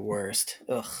 It's the worst.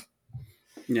 Ugh.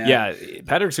 Yeah,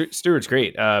 Patrick Stewart's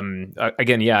great.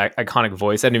 Again, iconic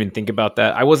voice. I didn't even think about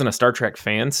that. I wasn't a Star Trek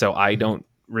fan, so I don't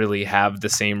really have the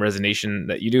same resonation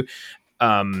that you do.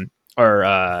 It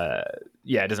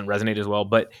doesn't resonate as well.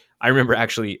 But I remember I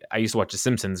used to watch The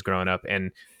Simpsons growing up,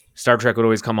 and Star Trek would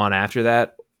always come on after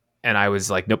that. And I was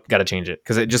like, nope, got to change it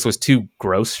because it just was too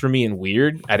gross for me and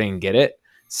weird. I didn't get it.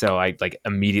 So I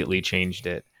immediately changed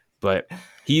it. But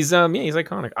he's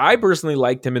iconic. I personally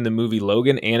liked him in the movie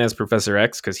Logan and as Professor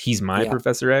X because he's my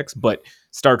Professor X. But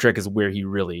Star Trek is where he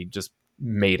really just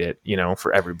made it,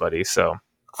 for everybody. So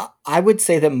I would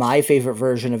say that my favorite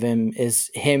version of him is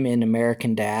him in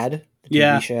American Dad, the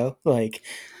TV show. Like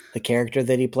the character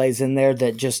that he plays in there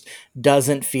that just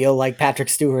doesn't feel like Patrick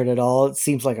Stewart at all. It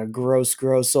seems like a gross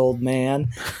old man.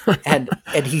 And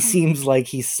he seems like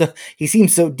he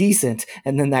seems so decent.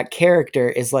 And then that character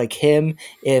is like him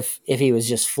if he was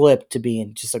just flipped to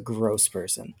being just a gross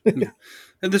person.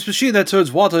 And this machine that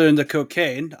turns water into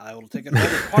cocaine, I will take it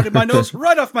part of my nose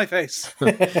right off my face.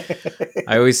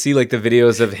 I always see like the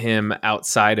videos of him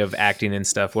outside of acting and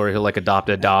stuff where he'll like adopt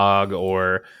a dog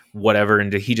or whatever,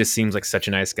 and he just seems like such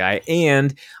a nice guy.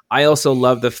 And I also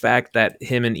love the fact that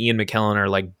him and Ian McKellen are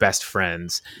like best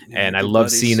friends, and I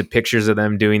love seeing the pictures of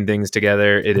them doing things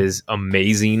together. It is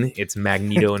amazing. It's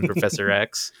Magneto and Professor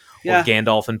X, or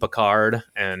Gandalf and Picard,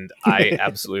 and I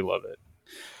absolutely love it.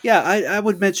 Yeah, I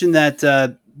would mention that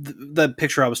the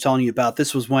picture I was telling you about,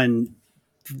 this was when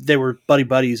they were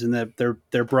buddies and their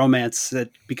bromance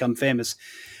had become famous.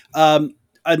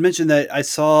 I'd mentioned that I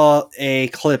saw a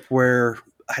clip where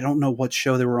I don't know what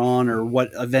show they were on or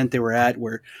what event they were at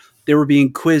where they were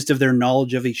being quizzed of their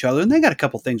knowledge of each other, and they got a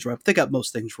couple things right. They got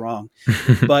most things wrong.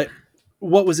 But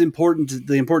what was important,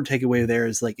 the important takeaway there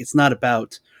is like it's not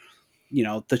about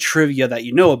the trivia that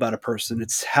you know about a person.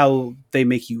 It's how they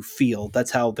make you feel.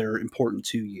 That's how they're important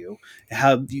to you.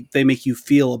 How they make you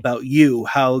feel about you.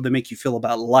 How they make you feel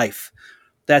about life.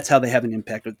 That's how they have an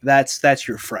impact. That's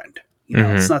your friend.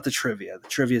 It's not the trivia. The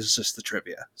trivia is just the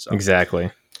trivia. So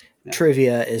Exactly. Yeah.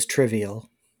 Trivia is trivial.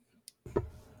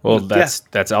 Well,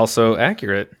 that's also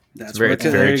accurate. That's it's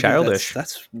very childish.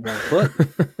 That's well put.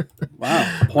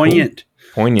 Wow, poignant.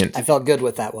 I felt good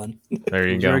with that one. There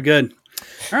you go. Very good.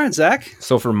 All right, Zach.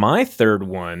 So for my third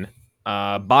one,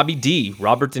 Bobby D,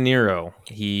 Robert De Niro.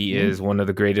 He is one of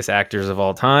the greatest actors of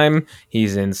all time.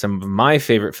 He's in some of my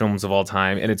favorite films of all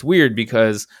time, and it's weird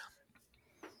because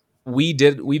we've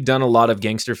done a lot of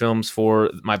gangster films for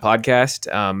my podcast.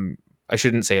 I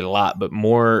shouldn't say a lot, but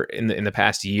more in the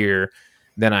past year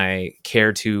than I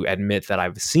care to admit that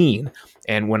I've seen.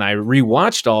 And when I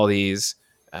rewatched all these,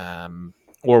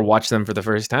 or watched them for the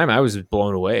first time, I was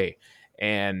blown away.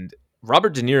 And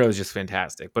Robert De Niro is just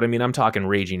fantastic. But I mean, I'm talking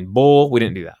Raging Bull. We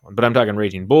didn't do that one, but I'm talking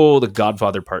Raging Bull, The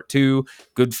Godfather Part 2,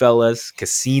 Goodfellas,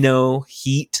 Casino,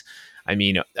 Heat. I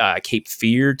mean, Cape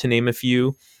Fear, to name a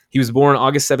few. He was born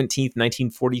August 17th,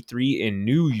 1943 in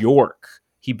New York.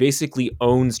 He basically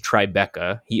owns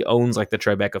Tribeca. He owns like the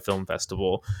Tribeca Film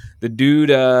Festival. The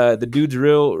dude's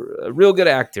real good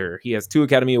actor. He has 2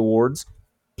 Academy Awards.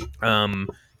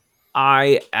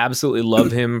 I absolutely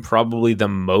love him probably the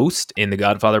most in The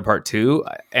Godfather Part 2.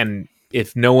 And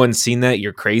if no one's seen that,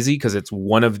 you're crazy, because it's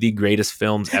one of the greatest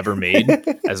films ever made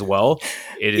as well.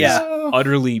 It is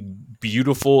utterly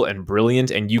beautiful and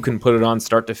brilliant, and you can put it on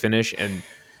start to finish and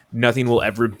nothing will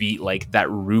ever beat like that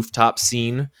rooftop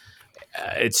scene.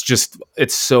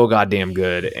 It's so goddamn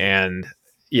good. And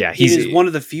yeah, he is one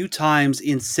of the few times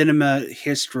in cinema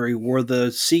history where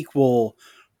the sequel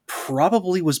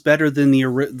probably was better than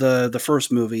the first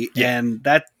movie, and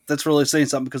that's really saying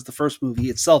something, because the first movie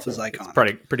itself is iconic.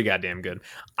 It's pretty goddamn good.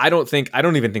 I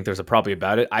don't even think there's a probably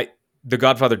about it. The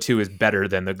Godfather 2 is better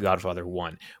than The Godfather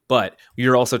 1, but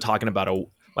you're also talking about a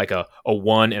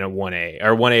 1 and a 1A,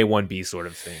 or 1A 1B sort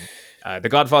of thing. The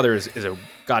Godfather is a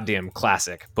goddamn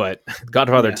classic, but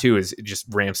Godfather 2 it just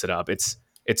ramps it up. It's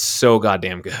so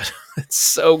goddamn good. It's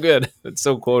so good. It's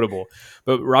so quotable.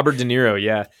 But Robert De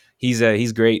Niro,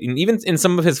 he's great, and even in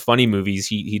some of his funny movies,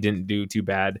 he didn't do too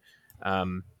bad.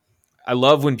 I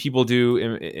love when people do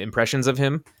impressions of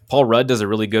him. Paul Rudd does a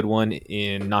really good one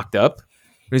in Knocked Up.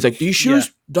 And he's like, "These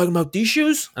shoes? Talking about these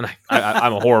shoes?" And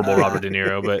I'm a horrible Robert De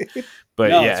Niro, but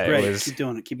no, yeah, it's great. it was, keep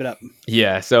doing it. Keep it up.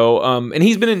 Yeah. So and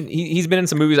he's been in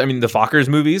some movies. I mean, the Fockers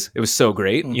movies. It was so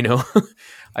great. You know,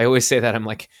 I always say that. I'm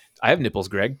like, I have nipples,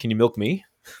 Greg. Can you milk me?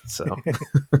 So.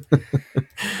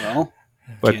 Well,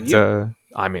 but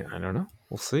I mean, I don't know.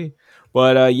 We'll see.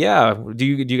 But yeah, do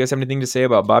you guys have anything to say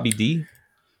about Bobby D?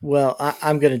 Well,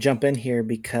 I'm going to jump in here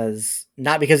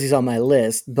not because he's on my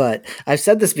list, but I've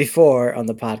said this before on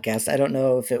the podcast. I don't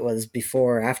know if it was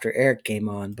before or after Eric came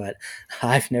on, but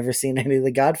I've never seen any of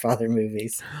the Godfather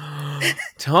movies.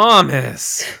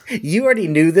 Thomas! You already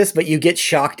knew this, but you get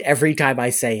shocked every time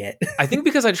I say it. I think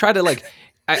because I try to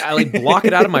I block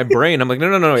it out of my brain. I'm like,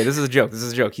 no, wait, this is a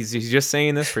joke. He's just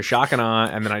saying this for shock and awe,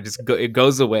 and then it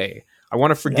goes away. I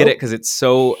want to forget it because it's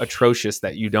so atrocious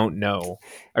that you don't know,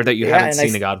 or that you haven't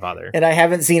seen The Godfather. And I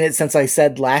haven't seen it since I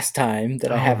said last time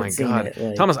that I haven't seen it.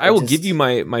 Like, Thomas, I will give you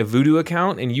my Voodoo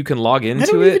account, and you can log into I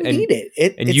don't even need it.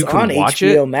 It's you can on watch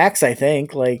HBO it? Max, I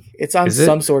think. Like, it's on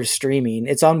some sort of streaming.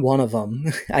 It's on one of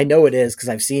them. I know it is because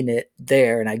I've seen it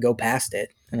there, and I go past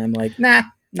it, and I'm like, nah,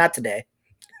 not today.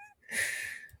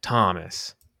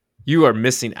 Thomas, you are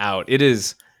missing out.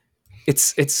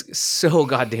 It's so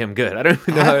goddamn good. I don't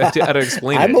even know how to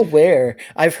explain it. I'm aware.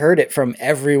 I've heard it from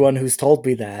everyone who's told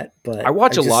me that. But I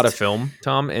watch a lot of film,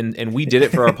 Tom, and we did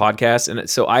it for our podcast. And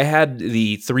so I had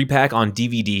the 3-pack on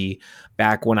DVD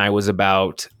back when I was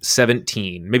about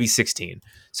 17, maybe 16.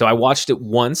 So I watched it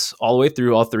once, all the way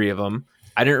through, all 3 of them.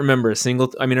 I didn't remember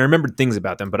I remembered things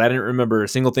about them, but I didn't remember a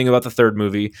single thing about the 3rd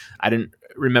movie. I didn't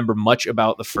remember much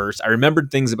about the 1st. I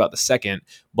remembered things about the 2nd,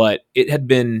 but it had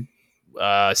been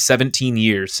 17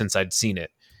 years since I'd seen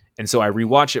it. And so I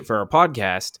rewatched it for our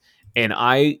podcast. And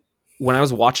when I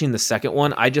was watching the 2nd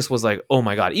one, I just was like, oh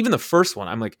my God, even the 1st one,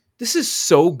 I'm like, this is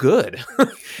so good.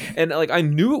 And like, I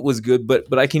knew it was good,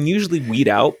 but I can usually weed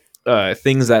out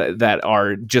things that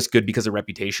are just good because of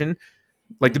reputation.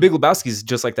 Like The Big Lebowski is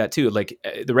just like that too. Like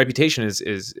the reputation is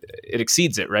it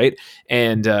exceeds it, right?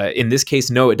 And in this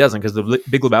case, no, it doesn't, because The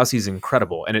Big Lebowski is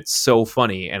incredible and it's so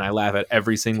funny, and I laugh at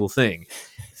every single thing.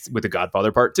 With The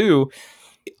Godfather Part 2,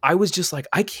 I was just like,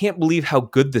 I can't believe how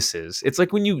good this is. It's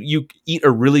like when you eat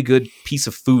a really good piece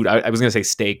of food. I was gonna say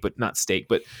steak, but not steak,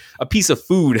 but a piece of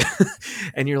food,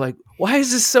 and you're like, why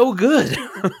is this so good?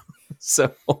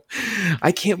 So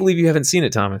I can't believe you haven't seen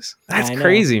it, Thomas. That's I know.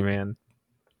 crazy, man.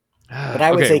 But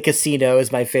I would Okay. say Casino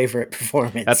is my favorite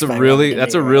performance. That's a by really Robert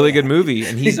that's De a Niro, really yeah. good movie,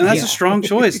 and And that's a strong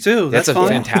choice too. That's a fine.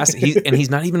 fantastic. He's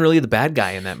not even really the bad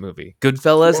guy in that movie.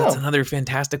 Goodfellas, that's No. another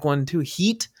fantastic one too.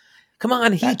 Heat, come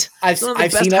on, Heat. I've It's one of the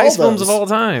I've best seen heist all films of those. all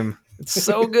time. It's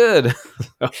so good.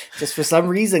 Just for some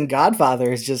reason,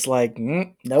 Godfather is just like,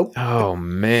 nope. Oh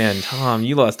man, Tom,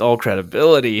 you lost all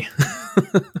credibility.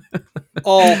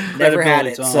 All Never had credibility,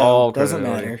 it, Tom. so All doesn't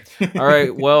matter. credibility. All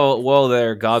right, well,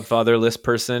 there, Godfather-less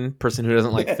person who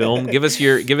doesn't like film. Give us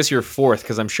your fourth,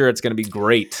 because I'm sure it's going to be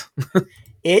great.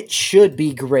 It should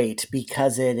be great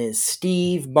because it is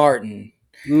Steve Martin.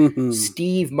 Mhm.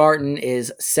 Steve Martin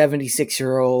is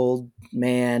 76-year-old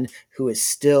man who is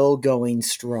still going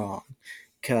strong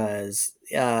because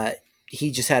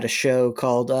he just had a show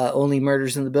called Only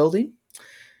Murders in the Building,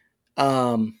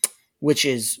 which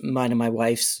is mine and my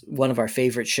wife's one of our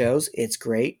favorite shows. It's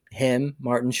great. Him,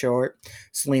 Martin Short,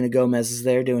 Selena Gomez is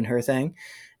there doing her thing,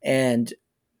 and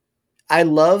I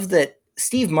love that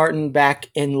Steve Martin back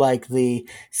in like the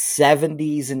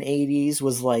 70s and 80s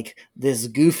was like this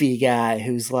goofy guy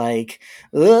who's like,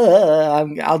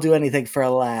 I'll do anything for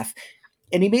a laugh.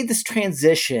 And he made this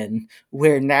transition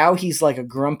where now he's like a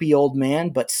grumpy old man,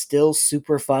 but still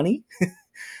super funny,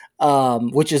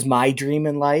 which is my dream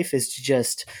in life, is to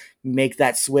just make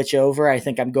that switch over. I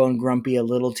think I'm going grumpy a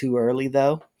little too early,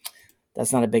 though.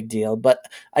 That's not a big deal. But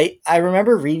I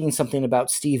remember reading something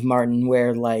about Steve Martin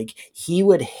where like he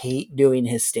would hate doing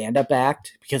his stand-up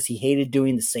act because he hated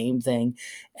doing the same thing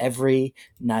every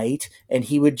night. And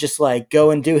he would just like go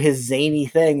and do his zany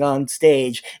thing on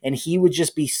stage. And he would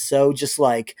just be so just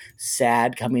like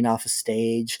sad coming off a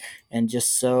stage and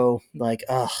just so like,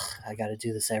 ugh, I got to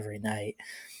do this every night.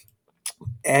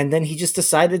 And then he just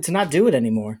decided to not do it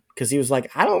anymore because he was like,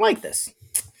 I don't like this.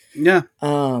 Yeah.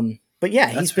 But yeah,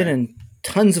 That's he's been fair. in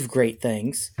tons of great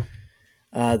things.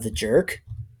 The Jerk.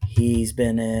 He's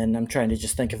been in. I'm trying to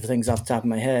just think of things off the top of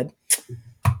my head.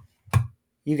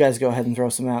 You guys go ahead and throw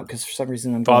some out because for some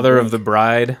reason I'm going Father of blank. the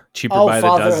Bride, Cheaper Oh, by the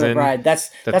Father dozen. of the Bride. That's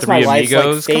The that's Three my wife's like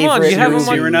Amigos. favorite. Come on, you have him on.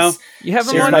 Cyrano. You have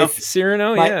him Here's on my-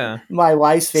 Cyrano, my, yeah. My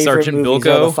wife's favorite Sergeant movies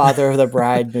are the Bilko. Father of the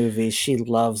Bride movies. She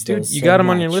loves Dude, those. you so got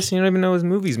him on your much. list. And you don't even know his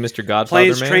movies, Mr. Godfather,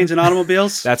 Planes, man. Trains, and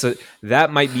Automobiles.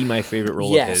 That might be my favorite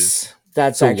role of his. Yes,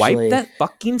 that's So actually. wipe that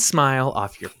fucking smile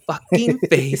off your fucking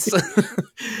face.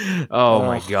 Oh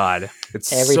my Ugh. god,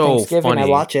 it's Every so Thanksgiving funny. I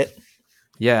watch it.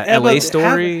 Yeah, Have L.A. a-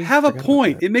 Story. Have a Forgot about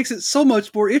point. that. It makes it so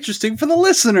much more interesting for the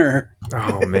listener.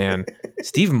 Oh man,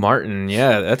 Steve Martin.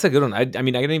 Yeah, that's a good one. I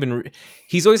mean, I didn't even.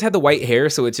 He's always had the white hair,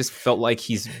 so it just felt like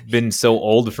he's been so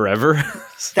old forever.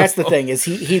 So- That's the thing is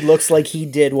he looks like he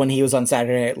did when he was on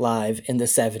Saturday Night Live in the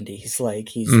 70s. Like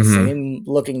he's the Mhm. same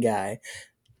looking guy.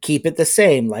 Keep it the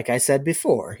same, like I said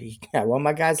before. I want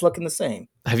my guys looking the same.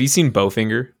 Have you seen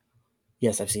Bowfinger?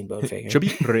 Yes, I've seen Bowfinger.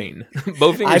 Chubby brain.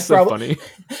 Bowfinger's I've so prob- funny.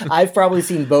 I've probably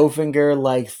seen Bowfinger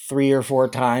like 3 or 4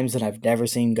 times, and I've never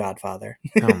seen Godfather.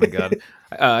 Oh my god,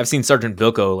 I've seen Sergeant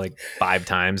Bilko like 5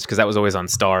 times because that was always on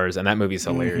Stars, and that movie's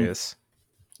Mhm. hilarious.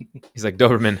 He's like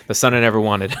Doberman, the son I never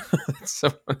wanted. That's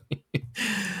so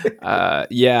funny.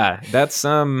 Yeah, that's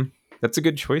a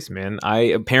good choice, man.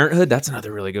 Parenthood, that's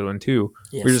another really good one too.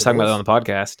 Yes, We were just it talking about is. it on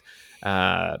the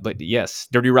podcast. But yes,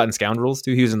 Dirty Rotten Scoundrels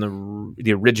too. He was in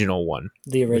the original one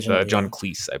The with original. John yeah.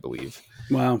 Cleese, I believe.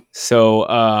 Wow. So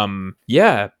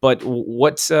yeah, but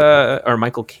what's or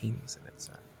Michael Caine was in it.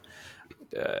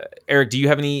 So. Eric, do you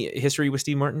have any history with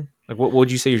Steve Martin? Like, what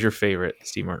would you say is your favorite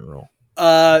Steve Martin role?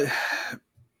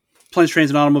 Planes, Trains,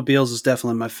 and Automobiles is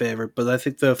definitely my favorite, but I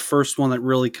think the first one that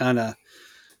really kind of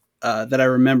that I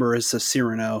remember is the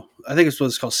Cyrano. I think it's what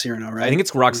it's called, Cyrano, right? I think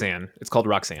it's Roxanne. It's called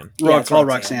Roxanne. Yeah, it's called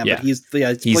Roxanne. Roxanne, Yeah.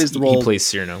 but he plays the role. He plays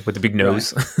Cyrano with the big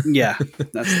nose. Yeah,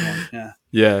 that's the one. Yeah,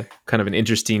 Yeah, kind of an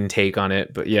interesting take on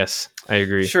it, but yes, I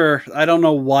agree. sure. I don't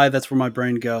know why that's where my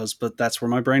brain goes, but that's where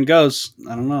my brain goes.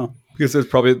 I don't know. Because it's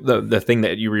probably the thing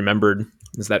that you remembered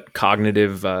is that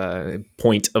cognitive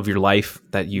point of your life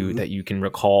that you can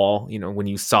recall. You know, when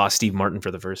you saw Steve Martin for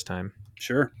the first time,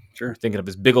 Sure. thinking of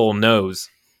his big old nose.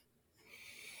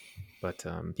 But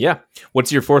yeah,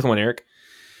 what's your fourth one, Eric?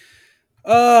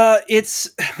 It's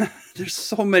there's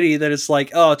so many that it's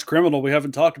like, oh, it's criminal. We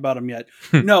haven't talked about him yet.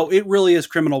 No, it really is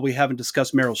criminal. We haven't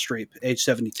discussed Meryl Streep, age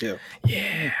 72.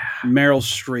 Yeah, Meryl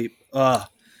Streep,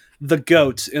 the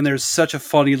GOAT. And there's such a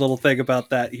funny little thing about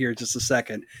that here. Just a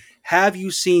second. Have you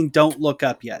seen Don't Look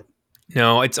Up yet?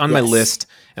 No, it's on my Yes. list,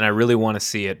 and I really want to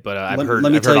see it. But I've Let heard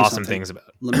me I've tell heard you awesome something. things about.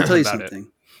 Let me tell you about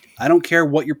something. I don't care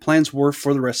what your plans were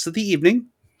for the rest of the evening,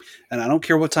 and I don't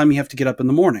care what time you have to get up in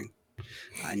the morning.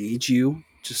 I need you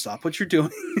to stop what you're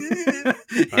doing. All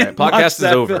right, podcast is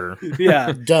over.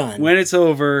 Yeah, Done. when it's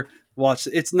over, watch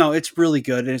it's really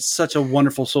good. It's such a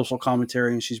wonderful social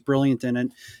commentary, and she's brilliant in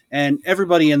it, and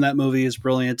everybody in that movie is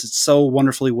brilliant. It's so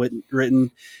wonderfully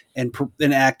written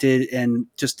and acted, and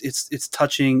just it's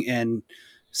touching and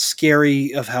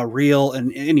scary of how real.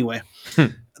 And anyway,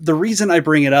 the reason I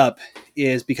bring it up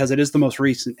is because it is the most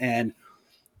recent, and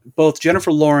both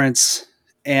Jennifer Lawrence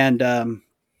and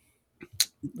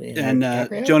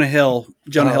DiCaprio? Jonah Hill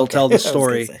Oh, okay. tell I the was gonna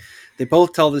story. say. They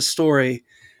both tell this story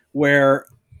where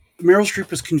Meryl Streep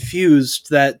was confused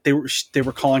that they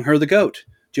were calling her the goat.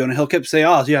 Jonah Hill kept saying,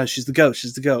 "Oh yeah, she's the goat,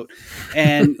 she's the goat,"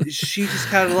 and she just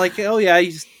kind of like, "Oh yeah,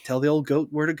 you just tell the old goat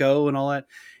where to go and all that."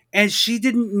 And she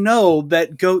didn't know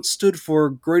that GOAT stood for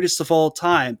greatest of all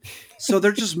time. So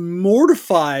they're just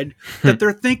mortified that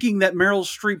they're thinking that Meryl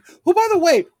Streep, who by the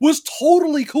way was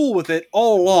totally cool with it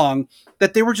all along,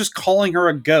 that they were just calling her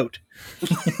a goat.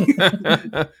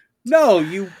 No,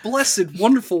 you blessed,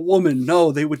 wonderful woman.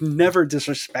 No, they would never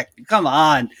disrespect you. Come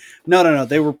on. No.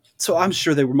 They were, so I'm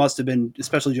sure they must have been,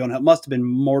 especially Jonah Hill, must have been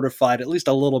mortified at least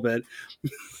a little bit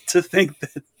to think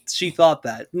that she thought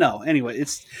that. No, anyway,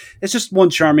 it's just one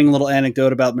charming little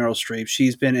anecdote about Meryl Streep.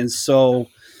 She's been in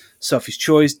Sophie's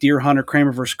Choice, Deer Hunter,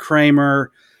 Kramer versus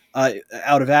Kramer,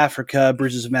 Out of Africa,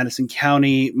 Bridges of Madison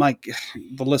County.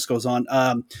 The list goes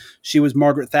on. She was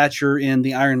Margaret Thatcher in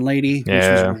The Iron Lady, which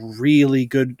was a really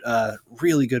good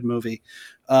movie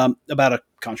about a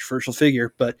controversial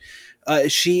figure. But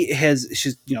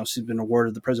she's been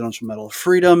awarded the Presidential Medal of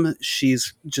Freedom.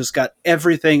 She's just got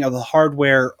everything of the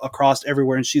hardware across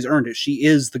everywhere, and she's earned it. She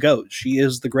is the GOAT. She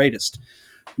is the greatest.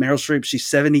 Meryl Streep. She's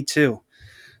 72.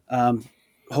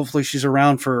 Hopefully, she's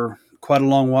around for quite a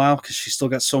long while because she's still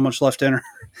got so much left in her.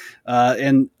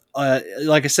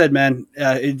 Like I said, man,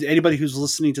 anybody who's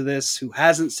listening to this who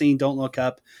hasn't seen Don't Look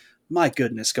Up, my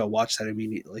goodness, go watch that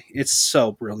immediately. It's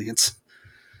so brilliant.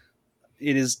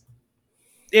 It is.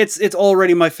 It's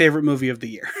already my favorite movie of the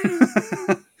year.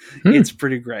 It's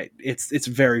pretty great. It's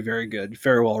very, very good.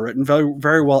 Very well written. Very,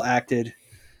 very well acted.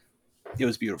 It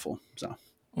was beautiful. So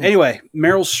anyway,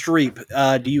 Meryl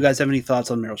Streep. Do you guys have any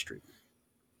thoughts on Meryl Streep?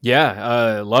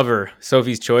 Yeah, love her.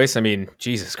 Sophie's Choice. I mean,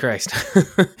 Jesus Christ.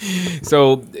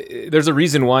 So there's a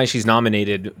reason why she's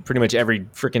nominated pretty much every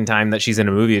freaking time that she's in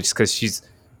a movie. It's because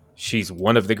she's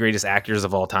one of the greatest actors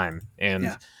of all time,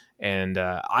 and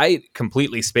I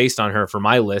completely spaced on her for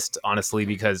my list, honestly,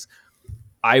 because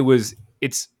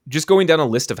it's just going down a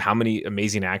list of how many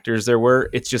amazing actors there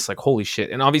were. It's just like, holy shit.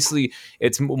 And obviously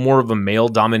it's more of a male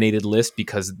dominated list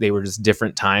because they were just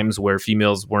different times where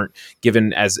females weren't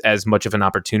given as much of an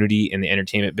opportunity in the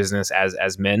entertainment business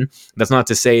as men. That's not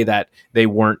to say that they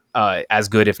weren't as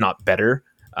good, if not better.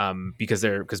 Because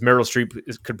Meryl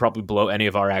Streep could probably blow any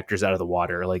of our actors out of the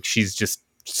water. Like, she's just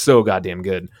so goddamn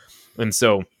good. And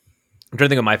so I'm trying to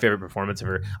think of my favorite performance of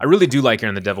her. I really do like her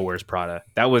in The Devil Wears Prada.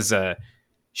 That was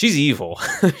she's evil.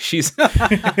 she's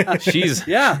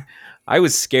Yeah. I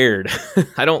was scared.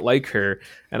 I don't like her,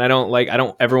 and I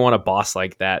don't ever want a boss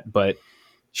like that, but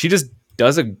she just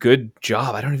does a good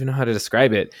job. I don't even know how to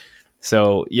describe it.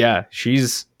 So yeah,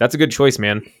 that's a good choice,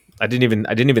 man. I didn't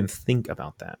even think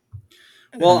about that.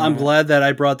 Well, I'm glad that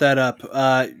I brought that up.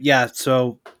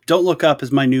 So Don't Look Up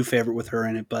is my new favorite with her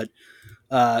in it, but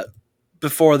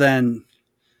before then,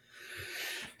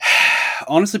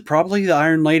 honestly, probably The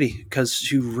Iron Lady, because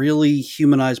she really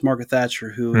humanized Margaret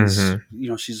Thatcher, who is,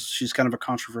 she's kind of a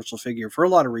controversial figure for a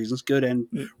lot of reasons, good and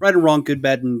right and wrong, good,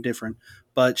 bad, and different.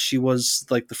 But she was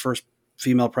like the first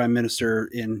female prime minister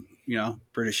in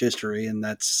British history, and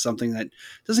that's something that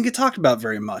doesn't get talked about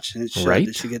very much, and it should. Right?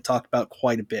 It should get talked about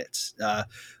quite a bit.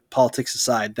 Politics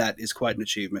aside, that is quite an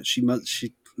achievement. She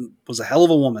was a hell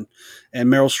of a woman, and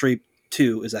Meryl Streep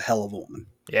too is a hell of a woman.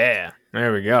 Yeah,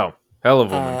 there we go. Hell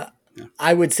of a woman.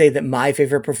 I would say that my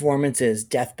favorite performance is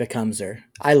Death Becomes Her.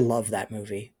 I love that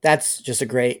movie. That's just a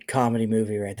great comedy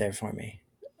movie right there for me.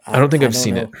 I don't think I've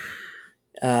seen it.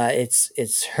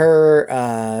 It's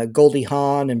her, Goldie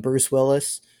Hawn, and Bruce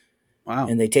Willis. Wow.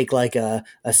 And they take like a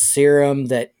serum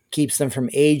that keeps them from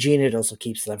aging. It also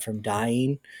keeps them from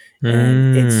dying.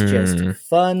 And it's just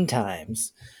fun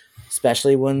times,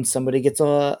 especially when somebody gets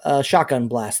a shotgun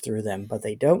blast through them, but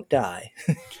they don't die.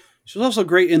 She was also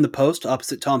great in The Post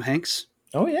opposite Tom Hanks.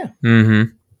 Oh yeah.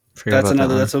 Mm-hmm.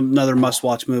 That's another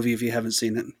must-watch movie if you haven't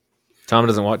seen it. Tom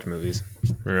doesn't watch movies.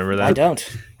 Remember that? I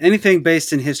don't. Anything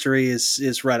based in history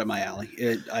is right up my alley.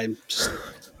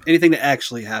 anything that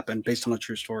actually happened based on a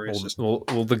true story. Is just Well,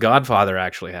 The Godfather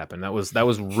actually happened. That was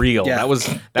real. Yeah. That was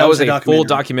That was a a full documentary.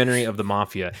 documentary of the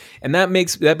mafia, and that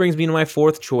brings me to my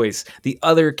fourth choice. The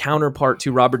other counterpart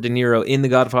to Robert De Niro in The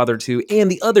Godfather 2, and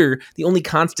the only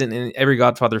constant in every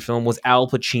Godfather film was Al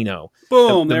Pacino.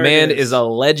 boom. The there man it is a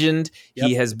legend. Yep.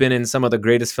 He has been in some of the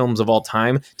greatest films of all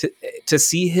time. To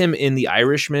see him in The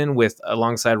Irishman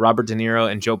alongside Robert De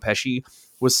Niro and Joe Pesci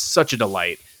was such a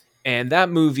delight. And that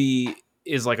movie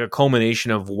is like a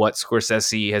culmination of what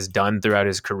Scorsese has done throughout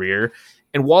his career.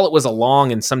 And while it was a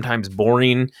long and sometimes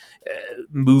boring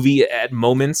movie at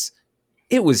moments,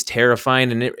 it was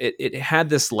terrifying, and it had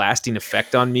this lasting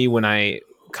effect on me when I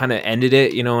kind of ended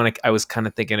it, and I was kind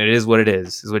of thinking, it is what it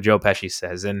is what Joe Pesci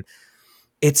says. And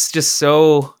it's just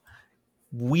so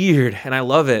weird, and I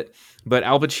love it. But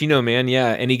Al Pacino, man,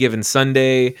 yeah, Any Given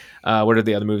Sunday. What are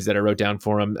the other movies that I wrote down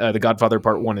for him? The Godfather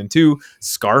Part 1 and 2,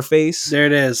 Scarface, There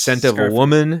it is. Scent of a Scarface.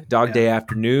 Woman, Dog Yeah. Day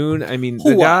Afternoon. I mean,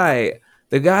 Wow.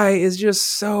 the guy is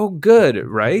just so good,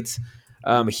 right?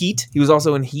 Heat. He was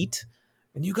also in Heat,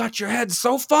 and you got your head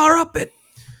so far up it.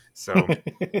 So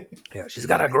yeah, she's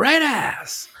got a great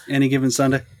ass. Any Given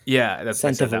Sunday. Yeah, I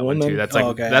Scent said of a that one too. Woman. That's like Oh,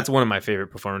 okay. that's one of my favorite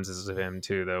performances of him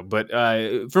too, though. But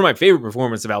for my favorite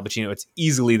performance of Al Pacino, it's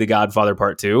easily The Godfather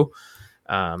Part 2.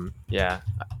 Yeah,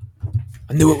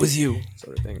 I knew it was you,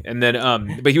 sort of thing. And then,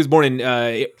 but he was born in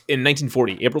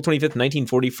 1940, April 25th,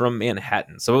 1940, from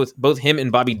Manhattan. So both him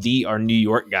and Bobby D are New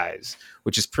York guys,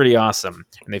 which is pretty awesome,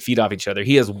 and they feed off each other.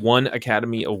 He has one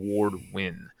Academy Award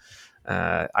win.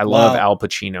 I love Al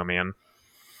Pacino, man.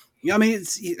 Yeah, I mean,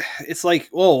 it's like,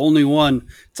 only one.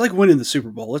 It's like winning the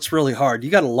Super Bowl. It's really hard. You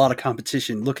got a lot of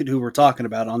competition. Look at who we're talking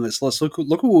about on this list. Look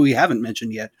who we haven't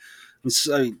mentioned yet.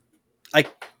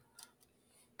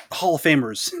 Hall of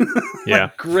Famers. Yeah.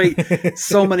 Like, great.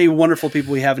 So many wonderful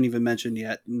people we haven't even mentioned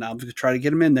yet. And I'm going to try to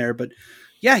get him in there. But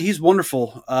yeah, he's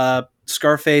wonderful.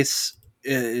 Scarface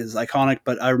is iconic,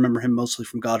 but I remember him mostly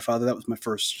from Godfather. That was my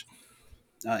first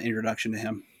introduction to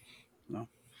him. So.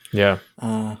 Yeah.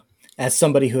 As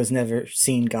somebody who has never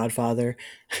seen Godfather,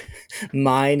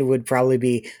 mine would probably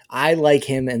be, I like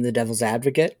him in The Devil's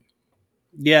Advocate.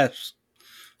 Yes.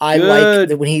 I like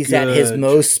when he's at his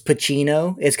most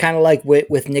Pacino. It's kind of like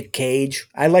with Nick Cage.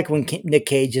 I like when Nick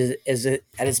Cage is at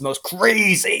his most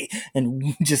crazy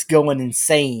and just going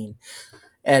insane.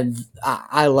 And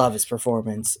I love his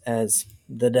performance as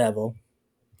the devil.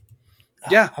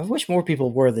 Yeah. I wish more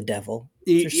people were the devil.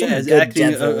 With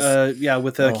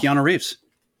Keanu Reeves.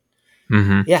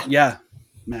 Mm-hmm. Yeah. Yeah,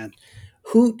 man.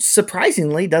 Who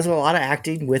surprisingly does a lot of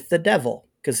acting with the devil,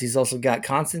 because he's also got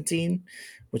Constantine,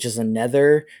 which is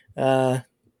another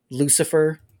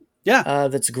Lucifer. Yeah.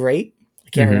 That's great. I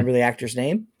can't remember the actor's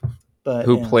name, but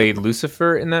who played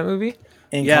Lucifer in that movie?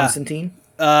 And Constantine.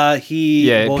 He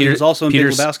was also in Big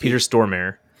Lebowski. Peter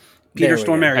Stormare. Peter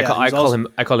Stormare. Yeah,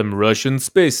 I call him Russian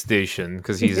Space Station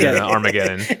because he's in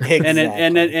Armageddon. Exactly. And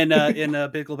in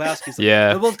Big Lebowski.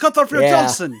 Yeah. We'll cut off your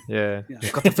Johnson. Yeah.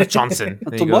 Cut off your Johnson.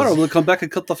 And tomorrow we'll come back and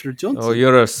cut off your Johnson. Oh,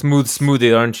 you're a smooth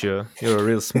smoothie, aren't you? You're a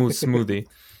real smooth smoothie.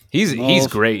 He's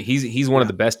great. He's one of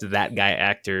the best of that guy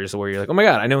actors where you're like, oh my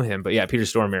god, I know him. But yeah, Peter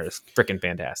Stormare is freaking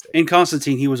fantastic. In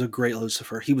Constantine, he was a great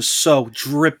Lucifer. He was so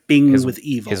dripping with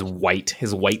evil. His white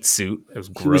suit. It was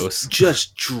gross. He was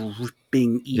just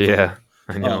dripping evil. Yeah,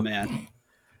 I know. Oh man.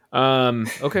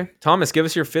 Okay, Thomas, give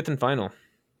us your fifth and final.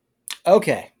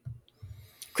 Okay.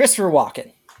 Christopher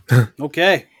Walken.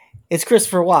 Okay. It's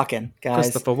Christopher Walken,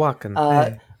 guys. Christopher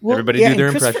Walken. Well, Everybody yeah, do their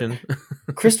and impression.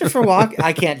 Christopher Walken.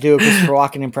 I can't do a Christopher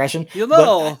Walken impression. You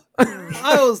know,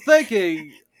 I was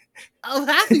thinking of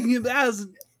having him as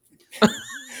an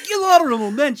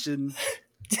honorable mention,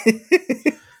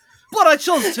 but I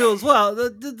chose to as well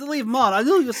to leave him on. I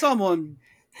knew someone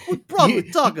would probably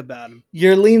talk about him.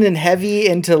 You're leaning heavy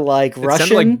into like It Russian.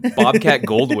 sounded like Bobcat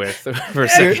Goldthwait for a It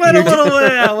second. went a little,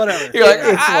 yeah, whatever. You're like,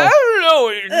 It's I don't know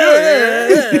what you're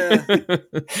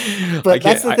doing. But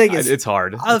that's the thing is, it's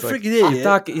hard. I'm a It's like, freaking idiot.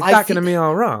 You're talking to me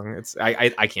all wrong. It's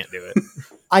I can't do it.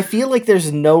 I feel like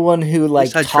there's no one who like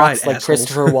I talks tried, like assholes.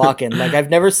 Christopher Walken. Like I've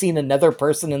never seen another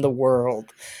person in the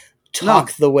world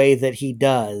talk the way that he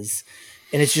does,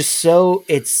 and it's just so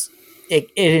it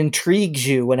intrigues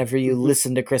you whenever you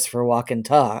listen to Christopher Walken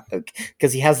talk,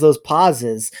 because he has those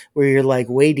pauses where you're like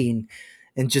waiting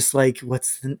and just like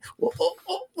what's the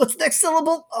next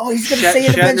syllable? Oh, he's gonna say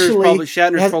it eventually.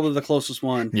 Shatner's probably the closest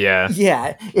one. Yeah.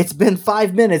 Yeah, it's been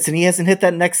 5 minutes and he hasn't hit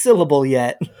that next syllable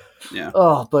yet. Yeah.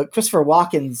 Oh, but Christopher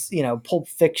Walken's, Pulp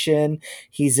Fiction.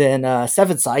 He's in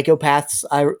Seven Psychopaths.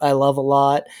 I love a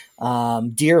lot.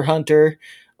 Deer Hunter.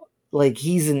 Like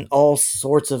he's in all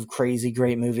sorts of crazy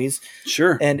great movies.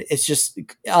 Sure. And it's just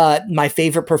my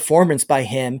favorite performance by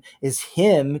him is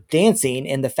him dancing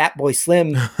in the Fatboy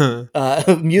Slim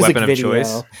music Weapon of video.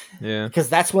 choice. Yeah. Because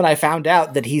that's when I found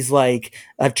out that he's like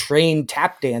a trained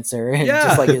tap dancer and Yeah.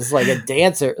 just like is like a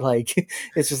dancer. Like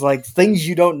it's just like things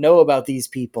you don't know about these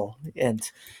people. And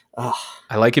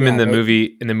I like him in Yeah,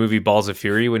 the movie Balls of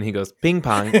Fury when he goes ping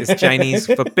pong is Chinese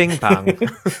for ping pong.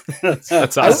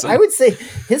 That's awesome. I would say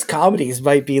his comedies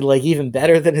might be like even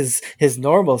better than his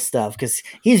normal stuff because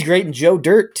he's great in Joe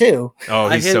Dirt too. Oh,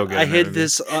 he's so good. I in that hid movie.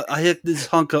 this. I hit this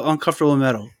hunk of uncomfortable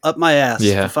metal up my ass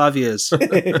Yeah. for 5 years.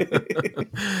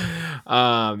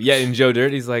 Yeah, in Joe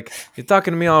Dirt, he's like, "You're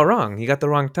talking to me all wrong. You got the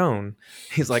wrong tone."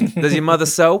 He's like, "Does your mother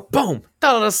sew?" Boom,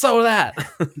 tell her to sew that.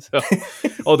 So,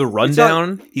 the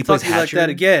rundown. He plays Talking like Hatcher. that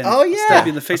again. Oh, yeah. Stab you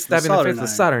in the face with a Stab in the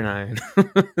solder face knife. with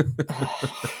a solder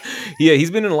nine. Yeah, he's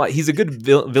been in a lot. He's a good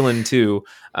villain too,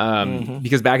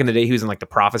 because back in the day he was in like The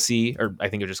Prophecy, or I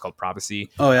think it was just called Prophecy.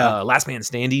 Oh, yeah. Last Man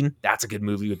Standing. That's a good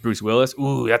movie with Bruce Willis.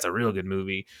 Ooh, that's a real good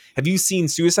movie. Have you seen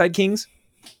Suicide Kings?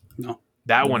 No.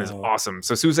 That one is awesome.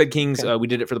 So Suicide Kings, we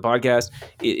did it for the podcast.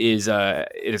 It is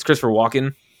Christopher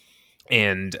Walken,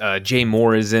 and Jay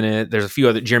Moore is in it. There's a few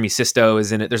other, Jeremy Sisto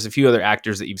is in it. There's a few other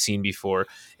actors that you've seen before,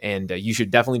 and you should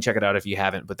definitely check it out if you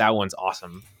haven't. But that one's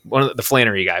awesome. One of the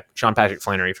Flannery guy, Sean Patrick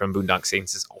Flannery from Boondock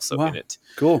Saints, is also in it.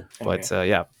 Cool. But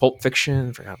yeah, Pulp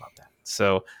Fiction, forgot about that.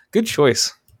 So good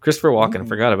choice, Christopher Walken.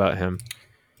 Forgot about him.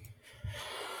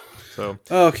 So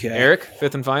Okay. Eric,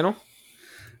 fifth and final.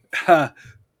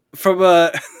 From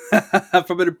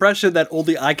from an impression that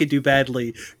only I could do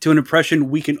badly to an impression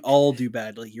we can all do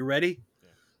badly. You ready?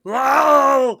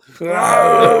 Whoa!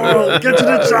 Whoa! Get to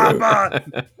the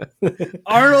chopper!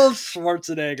 Arnold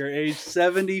Schwarzenegger, age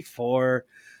 74.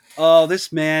 Oh,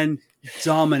 this man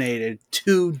dominated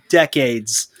 2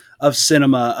 decades of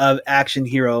cinema, of action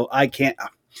hero.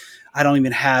 I don't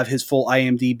even have his full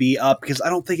IMDb up because I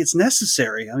don't think it's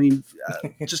necessary. I mean,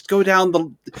 just go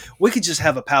down we could just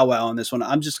have a powwow on this one.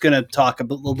 I'm just going to talk a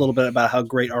little bit about how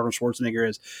great Arnold Schwarzenegger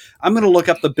is. I'm going to look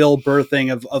up the Bill Burr thing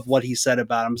of what he said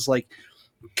about him. It's like,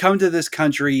 come to this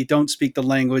country, you don't speak the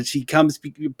language. He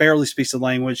barely speaks the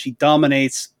language. He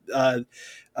dominates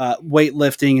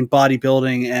weightlifting and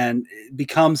bodybuilding and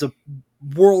becomes a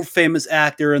world famous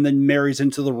actor, and then marries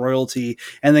into the royalty,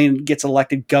 and then gets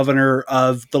elected governor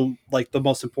of the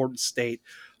most important state.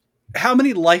 How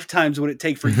many lifetimes would it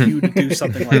take for you to do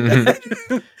something like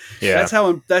that?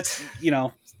 Yeah,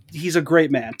 he's a great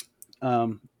man.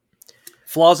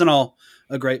 Flaws and all,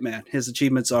 a great man. His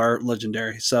achievements are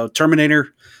legendary. So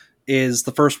Terminator is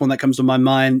the first one that comes to my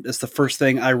mind. It's the first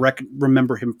thing I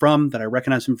remember him from, that I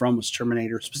recognize him from, was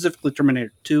Terminator, specifically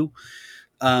Terminator 2.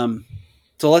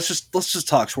 So let's just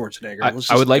talk Schwarzenegger.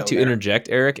 I would like to interject,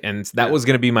 Eric, and that was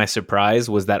going to be my surprise,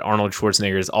 was that Arnold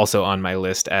Schwarzenegger is also on my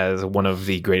list as one of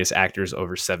the greatest actors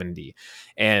over 70.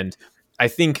 And I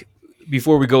think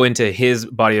before we go into his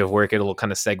body of work, it'll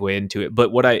kind of segue into it.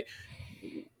 But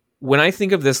when I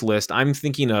think of this list, I'm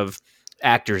thinking of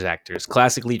actors,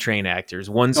 classically trained actors,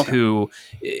 ones who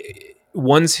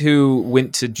went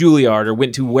to Juilliard or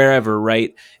went to wherever,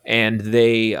 right? And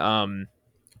they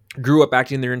grew up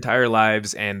acting their entire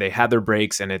lives, and they had their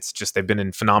breaks, and it's just they've been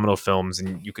in phenomenal films,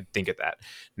 and you could think of that.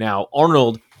 Now,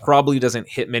 Arnold probably doesn't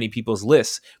hit many people's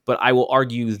lists, but I will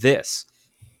argue this.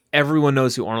 Everyone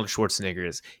knows who Arnold Schwarzenegger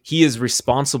is. He is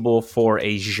responsible for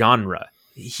a genre.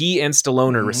 He and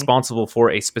Stallone are responsible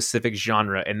for a specific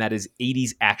genre, and that is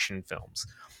 80s action films,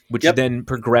 which then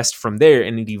progressed from there,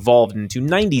 and it evolved into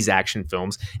 90s action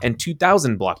films and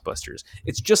 2000 blockbusters.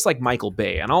 It's just like Michael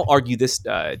Bay, and I'll argue this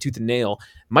tooth and nail.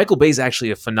 Michael Bay is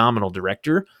actually a phenomenal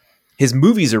director. His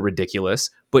movies are ridiculous,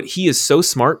 but he is so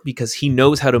smart because he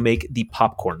knows how to make the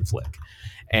popcorn flick.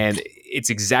 And it's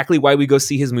exactly why we go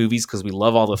see his movies, because we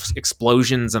love all the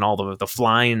explosions and all the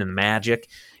flying and magic.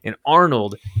 And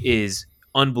Arnold is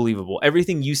unbelievable.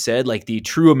 Everything you said, like the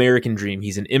true American dream.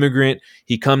 He's an immigrant.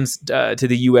 He comes to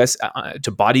the U.S.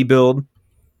 To bodybuild.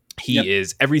 He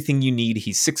is everything you need.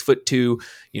 He's 6'2",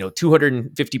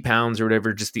 250 pounds or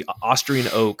whatever. Just the Austrian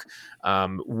oak.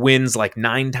 Wins like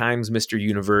 9 times Mr.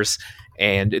 Universe,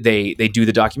 and they do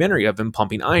the documentary of him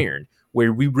pumping iron,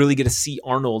 where we really get to see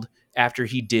Arnold after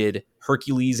he did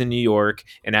Hercules in New York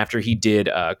and after he did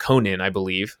Conan, I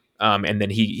believe, and then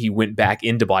he went back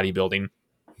into bodybuilding.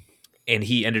 And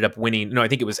he ended up winning. No, I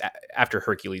think it was after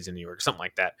Hercules in New York, something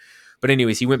like that. But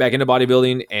anyways, he went back into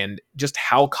bodybuilding, and just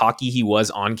how cocky he was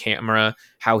on camera,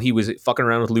 how he was fucking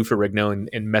around with Lou Ferrigno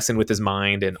and messing with his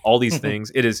mind and all these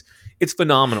things. It's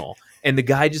phenomenal. And the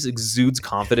guy just exudes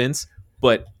confidence,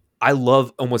 but I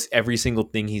love almost every single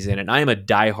thing he's in. And I am a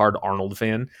diehard Arnold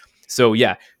fan. So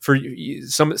yeah, for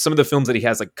some of the films that he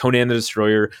has, like Conan the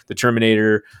Destroyer, The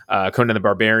Terminator, Conan the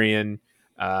Barbarian,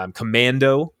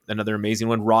 Commando, another amazing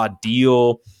one, Raw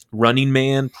Deal, Running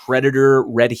Man, Predator,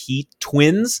 Red Heat,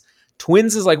 Twins.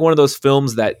 Twins is like one of those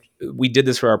films that we did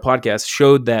this for our podcast,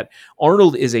 showed that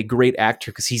Arnold is a great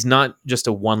actor because he's not just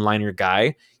a one-liner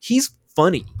guy. He's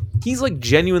funny. He's like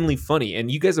genuinely funny. And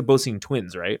you guys have both seen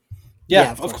Twins, right?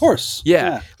 Yeah, of course.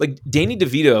 Yeah. Like Danny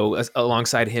DeVito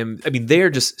alongside him. I mean, they are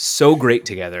just so great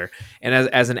together. And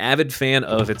as an avid fan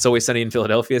of It's Always Sunny in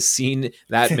Philadelphia, seeing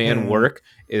that man work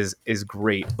is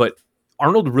great. But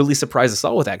Arnold really surprised us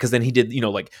all with that, because then he did,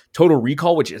 like Total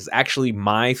Recall, which is actually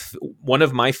one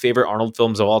of my favorite Arnold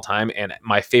films of all time and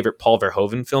my favorite Paul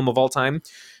Verhoeven film of all time.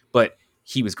 But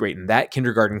he was great in that.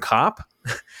 Kindergarten Cop.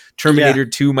 Terminator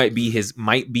 2 might be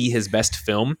his best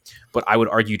film, but I would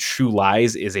argue True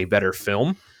Lies is a better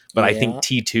film. But I think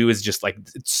T2 is just like,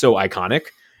 it's so iconic,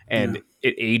 and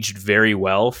it aged very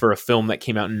well for a film that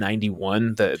came out in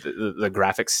 91. The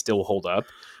graphics still hold up.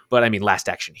 But I mean, Last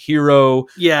Action Hero.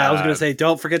 Yeah, I was going to say,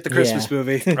 don't forget the Christmas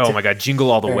movie. Oh my God, Jingle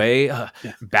All the Way.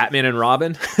 Batman and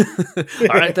Robin.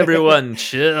 All right, everyone,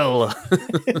 chill.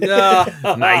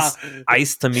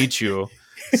 Nice to meet you.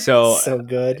 So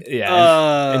good.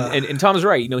 Yeah. And Tom's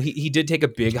right. He did take a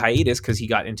big hiatus because he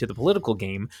got into the political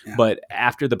game. Yeah. But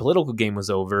after the political game was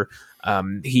over,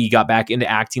 he got back into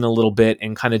acting a little bit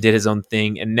and kind of did his own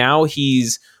thing. And now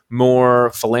he's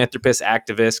more philanthropist,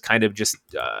 activist, kind of just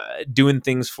doing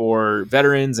things for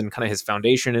veterans and kind of his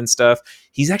foundation and stuff.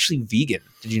 He's actually vegan.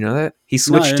 Did you know that? He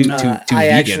switched to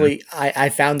vegan. I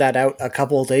found that out a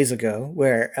couple of days ago,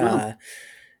 where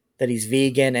that he's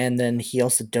vegan, and then he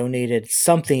also donated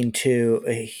something to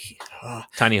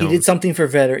tiny homes. He did something for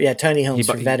tiny homes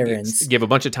for veterans. He gave a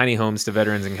bunch of tiny homes to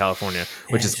veterans in California,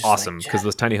 which is awesome because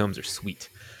those tiny homes are sweet.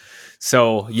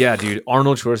 So yeah, dude,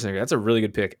 Arnold Schwarzenegger. That's a really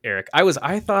good pick, Eric.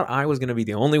 I thought I was going to be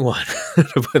the only one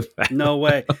to put that. No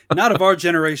way. Not of our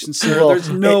generation, sir. Well, there's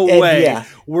no way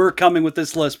we're coming with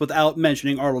this list without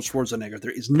mentioning Arnold Schwarzenegger.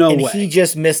 There is no way. He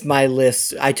just missed my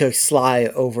list. I took Sly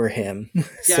over him.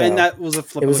 Yeah, and that was a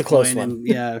flip. It was a close one. And,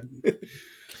 yeah.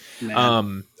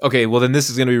 Okay, well then this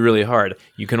is going to be really hard.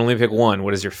 You can only pick one.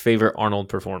 What is your favorite Arnold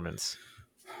performance?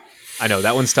 I know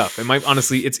that one's tough. It might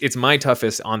honestly, it's my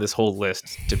toughest on this whole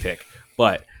list to pick,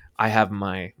 but I have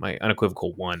my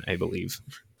unequivocal one, I believe.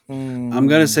 I'm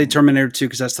gonna say Terminator 2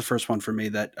 because that's the first one for me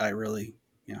that I really,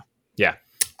 yeah.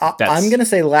 I'm gonna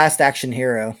say Last Action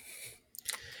Hero.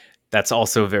 That's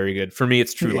also very good. For me,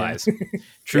 it's True Lies.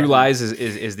 True Lies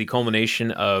is the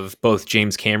culmination of both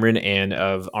James Cameron and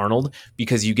of Arnold,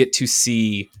 because you get to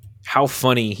see how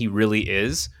funny he really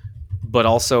is, but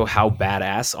also how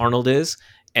badass Arnold is.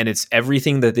 And it's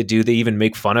everything that they do. They even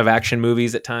make fun of action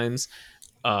movies at times.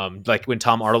 Like when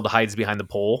Tom Arnold hides behind the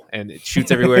pole and it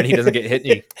shoots everywhere and he doesn't get hit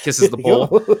and he kisses the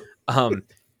pole.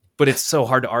 But it's so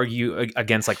hard to argue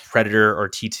against like Predator or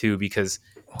T2, because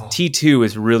T2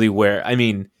 is really where, I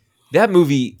mean, that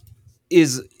movie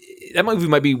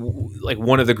might be like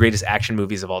one of the greatest action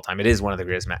movies of all time. It is one of the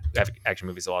greatest action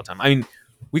movies of all time. I mean,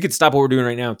 we could stop what we're doing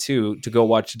right now too, to go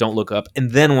watch Don't Look Up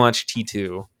and then watch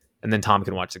T2. And then Tom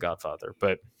can watch The Godfather.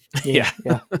 But yeah.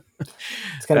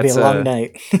 It's gonna be a long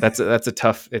night. that's a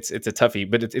tough. It's a toughie,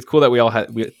 but it's cool that we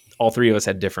all three of us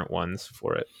had different ones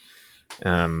for it.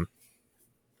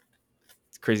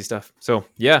 Crazy stuff. So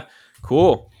yeah,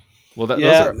 cool. Well,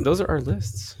 those are our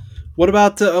lists. What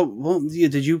about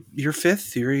did your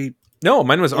fifth theory? No,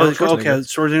 mine was Arnold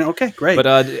Schwarzenegger. Okay, great. But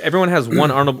everyone has one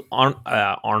Arnold.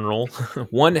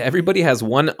 Everybody has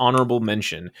one honorable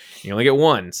mention. You only get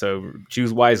one, so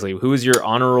choose wisely. Who is your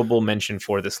honorable mention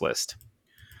for this list?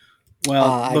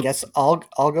 Well, I guess I'll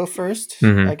go first.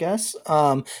 Mm-hmm. I guess.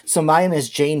 So mine is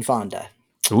Jane Fonda.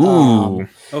 Ooh.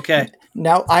 Okay.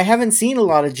 Now I haven't seen a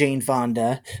lot of Jane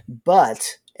Fonda,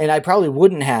 and I probably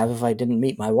wouldn't have if I didn't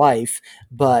meet my wife,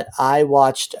 but I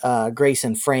watched Grace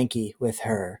and Frankie with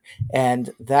her,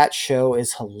 and that show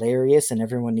is hilarious and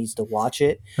everyone needs to watch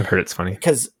it. I've heard it's funny.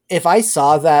 Because if I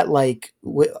saw that,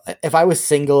 if I was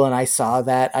single and I saw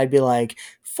that, I'd be like,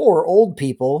 4 old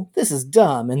people, this is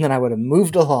dumb, and then I would have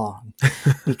moved along,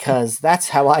 because that's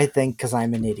how I think, because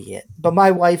I'm an idiot. But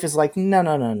my wife is like,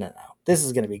 no, this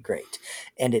is going to be great,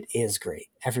 and it is great.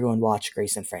 Everyone watch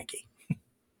Grace and Frankie.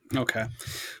 Okay.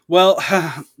 Well,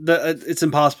 it's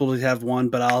impossible to have one,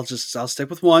 but I'll stick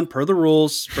with one per the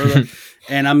rules.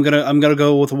 And I'm gonna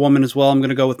go with a woman as well. I'm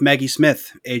gonna go with Maggie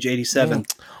Smith, age 87.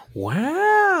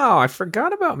 Wow, I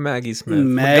forgot about Maggie Smith.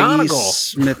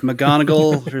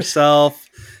 McGonagall herself,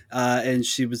 and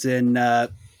she was in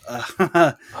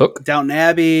Hook, Downton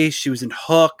Abbey. She was in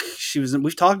Hook.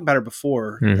 We've talked about her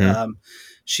before. Mm-hmm.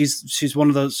 she's one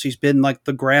of those. She's been like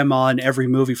the grandma in every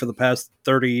movie for the past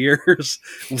 30 years.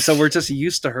 So we're just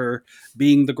used to her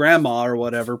being the grandma or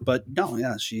whatever. But no,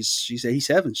 yeah, she's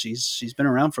 87. She's been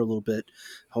around for a little bit.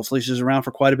 Hopefully, she's around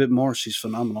for quite a bit more. She's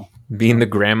phenomenal. Being the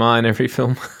grandma in every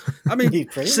film. I mean,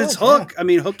 Pretty since much, Hook. I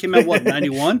mean, Hook came out what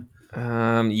 91.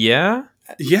 Yeah.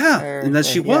 Yeah, and then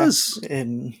she was.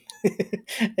 and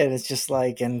it's just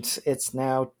like, and it's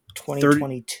now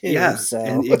 2022. Yeah, so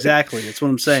and exactly. That's what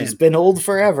I'm saying. She's been old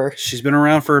forever. She's been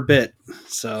around for a bit.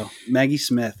 So Maggie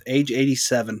Smith, age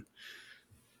 87.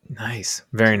 Nice.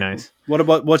 Very nice.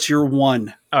 What's your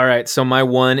one? All right. So my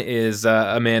one is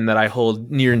a man that I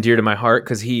hold near and dear to my heart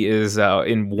because he is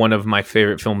in one of my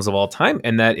favorite films of all time,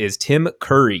 and that is Tim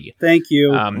Curry. Thank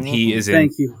you. He is in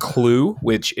Thank you. Clue,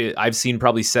 which I've seen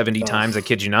probably 70 times. I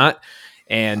kid you not.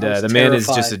 And I was the man is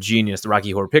terrified. just a genius. The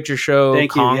Rocky Horror Picture Show,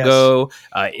 Thank you, Congo,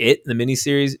 It, the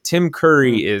miniseries. Tim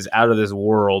Curry is out of this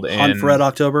world. And Hunt for Red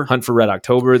October. Hunt for Red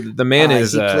October. The man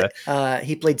is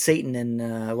he played Satan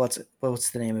in what's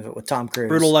the name of it with Tom Cruise?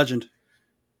 Brutal Legend.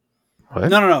 what?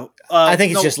 No. I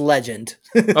think it's just Legend.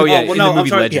 Oh yeah, well, in no, the I'm movie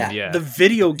sorry. Legend. Yeah. Yeah, The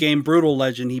video game Brutal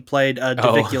Legend. He played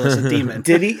Daviculus, a demon.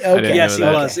 Did he? didn't Okay. Yes, he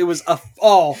know that. was. It was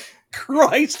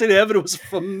Christ in heaven! It was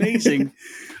amazing.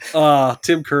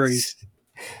 Tim Curry.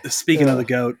 Speaking of the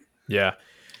goat, yeah.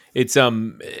 He's I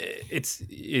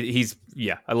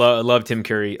love Tim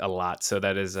Curry a lot. So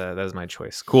that is my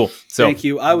choice. Cool. So thank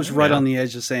you. I was right yeah. on the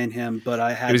edge of saying him, but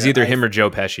I had It was either him or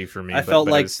Joe Pesci for me. I felt but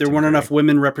it like was there Tim weren't Curry. enough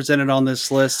women represented on this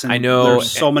list. And I know,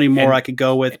 there's so many more and- I could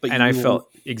go with, but I felt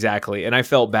exactly, and I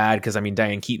felt bad because I mean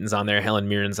Diane Keaton's on there, Helen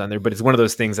Mirren's on there, but it's one of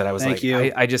those things that I was Thank like,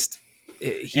 you. I just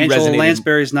he Angela resonated.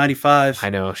 Lansbury's 95. I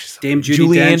know, Dame Judi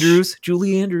Julie Dench.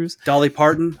 Julie Andrews. Dolly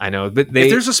Parton. I know, but If they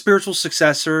there's a spiritual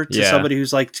successor to Yeah. somebody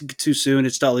who's like too soon,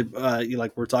 it's Dolly.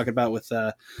 Like we're talking about with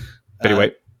Betty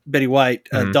White. Betty White.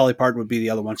 Mhm. Dolly Parton would be the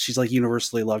other one. She's like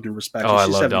universally loved and respected. Oh, I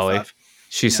She's love 75. Dolly.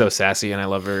 She's so sassy, and I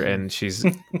love her, and she's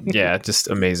just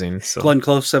amazing. So Glenn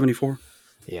Close, 74.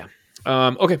 yeah.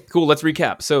 Okay, cool. Let's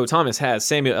recap. So Thomas has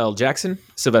Samuel L. Jackson,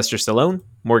 Sylvester Stallone,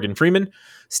 Morgan Freeman,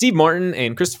 Steve Martin,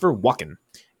 and Christopher Walken.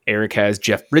 Eric has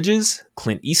Jeff Bridges,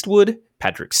 Clint Eastwood,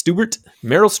 Patrick Stewart,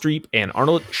 Meryl Streep, and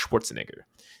Arnold Schwarzenegger.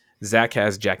 Zach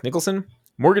has Jack Nicholson,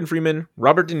 Morgan Freeman,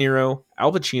 Robert De Niro,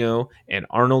 Al Pacino, and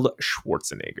Arnold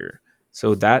Schwarzenegger.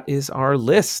 So that is our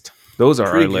list. Those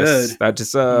are Pretty our lists. good. That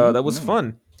just that was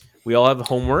fun. We all have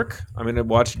homework. I'm going to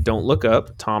watch Don't Look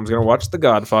Up. Tom's going to watch the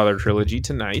Godfather trilogy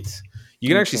tonight. You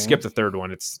can actually Okay. skip the third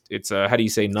one. It's how do you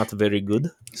say not very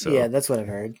good? So Yeah, that's what I've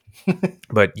heard.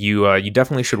 but you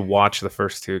definitely should watch the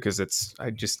first two because I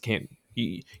just can't.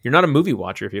 You're not a movie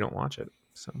watcher if you don't watch it.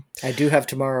 So I do have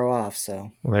tomorrow off,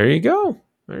 so well, there you go.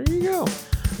 There you go.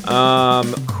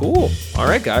 Cool. All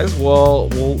right, guys. Well,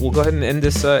 we'll go ahead and end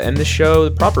this show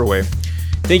the proper way.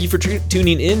 Thank you for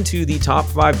tuning in to the Top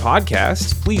 5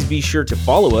 podcast. Please be sure to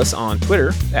follow us on Twitter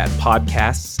at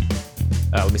podcasts.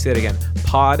 Let me say it again.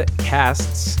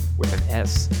 Podcasts with an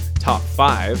S. Top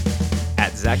 5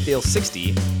 at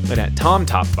ZachDale60 and at Tom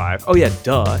Top 5. Oh yeah,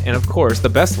 duh. And of course, the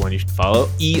best one you should follow,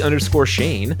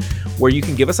 E_Shane, where you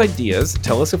can give us ideas,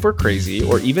 tell us if we're crazy,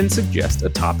 or even suggest a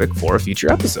topic for a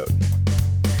future episode.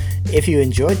 if you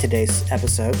enjoyed today's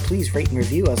episode, please rate and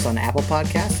review us on Apple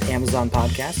Podcasts, Amazon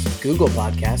Podcasts, Google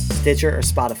Podcasts, Stitcher, or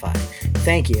Spotify.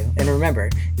 Thank you, and remember,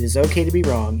 it is okay to be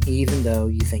wrong even though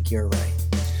you think you're right.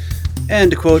 And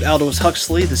to quote Aldous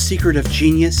Huxley, the secret of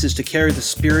genius is to carry the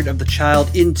spirit of the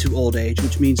child into old age,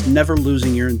 which means never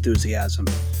losing your enthusiasm.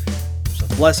 So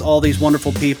bless all these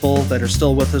wonderful people that are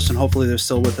still with us, and hopefully they're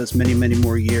still with us many, many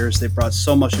more years. They've brought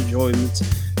so much enjoyment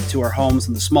to our homes,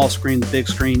 and the small screen, the big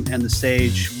screen, and the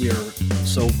stage. We are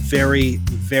so very,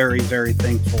 very, very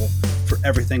thankful for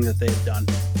everything that they've done.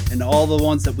 And all the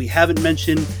ones that we haven't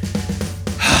mentioned,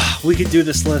 we could do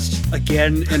this list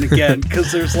again and again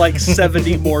because there's like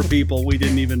 70 more people we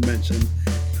didn't even mention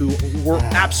who were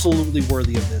absolutely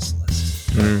worthy of this list.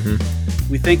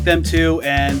 Mm-hmm. We thank them too,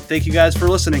 and thank you guys for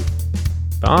listening.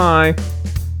 Bye.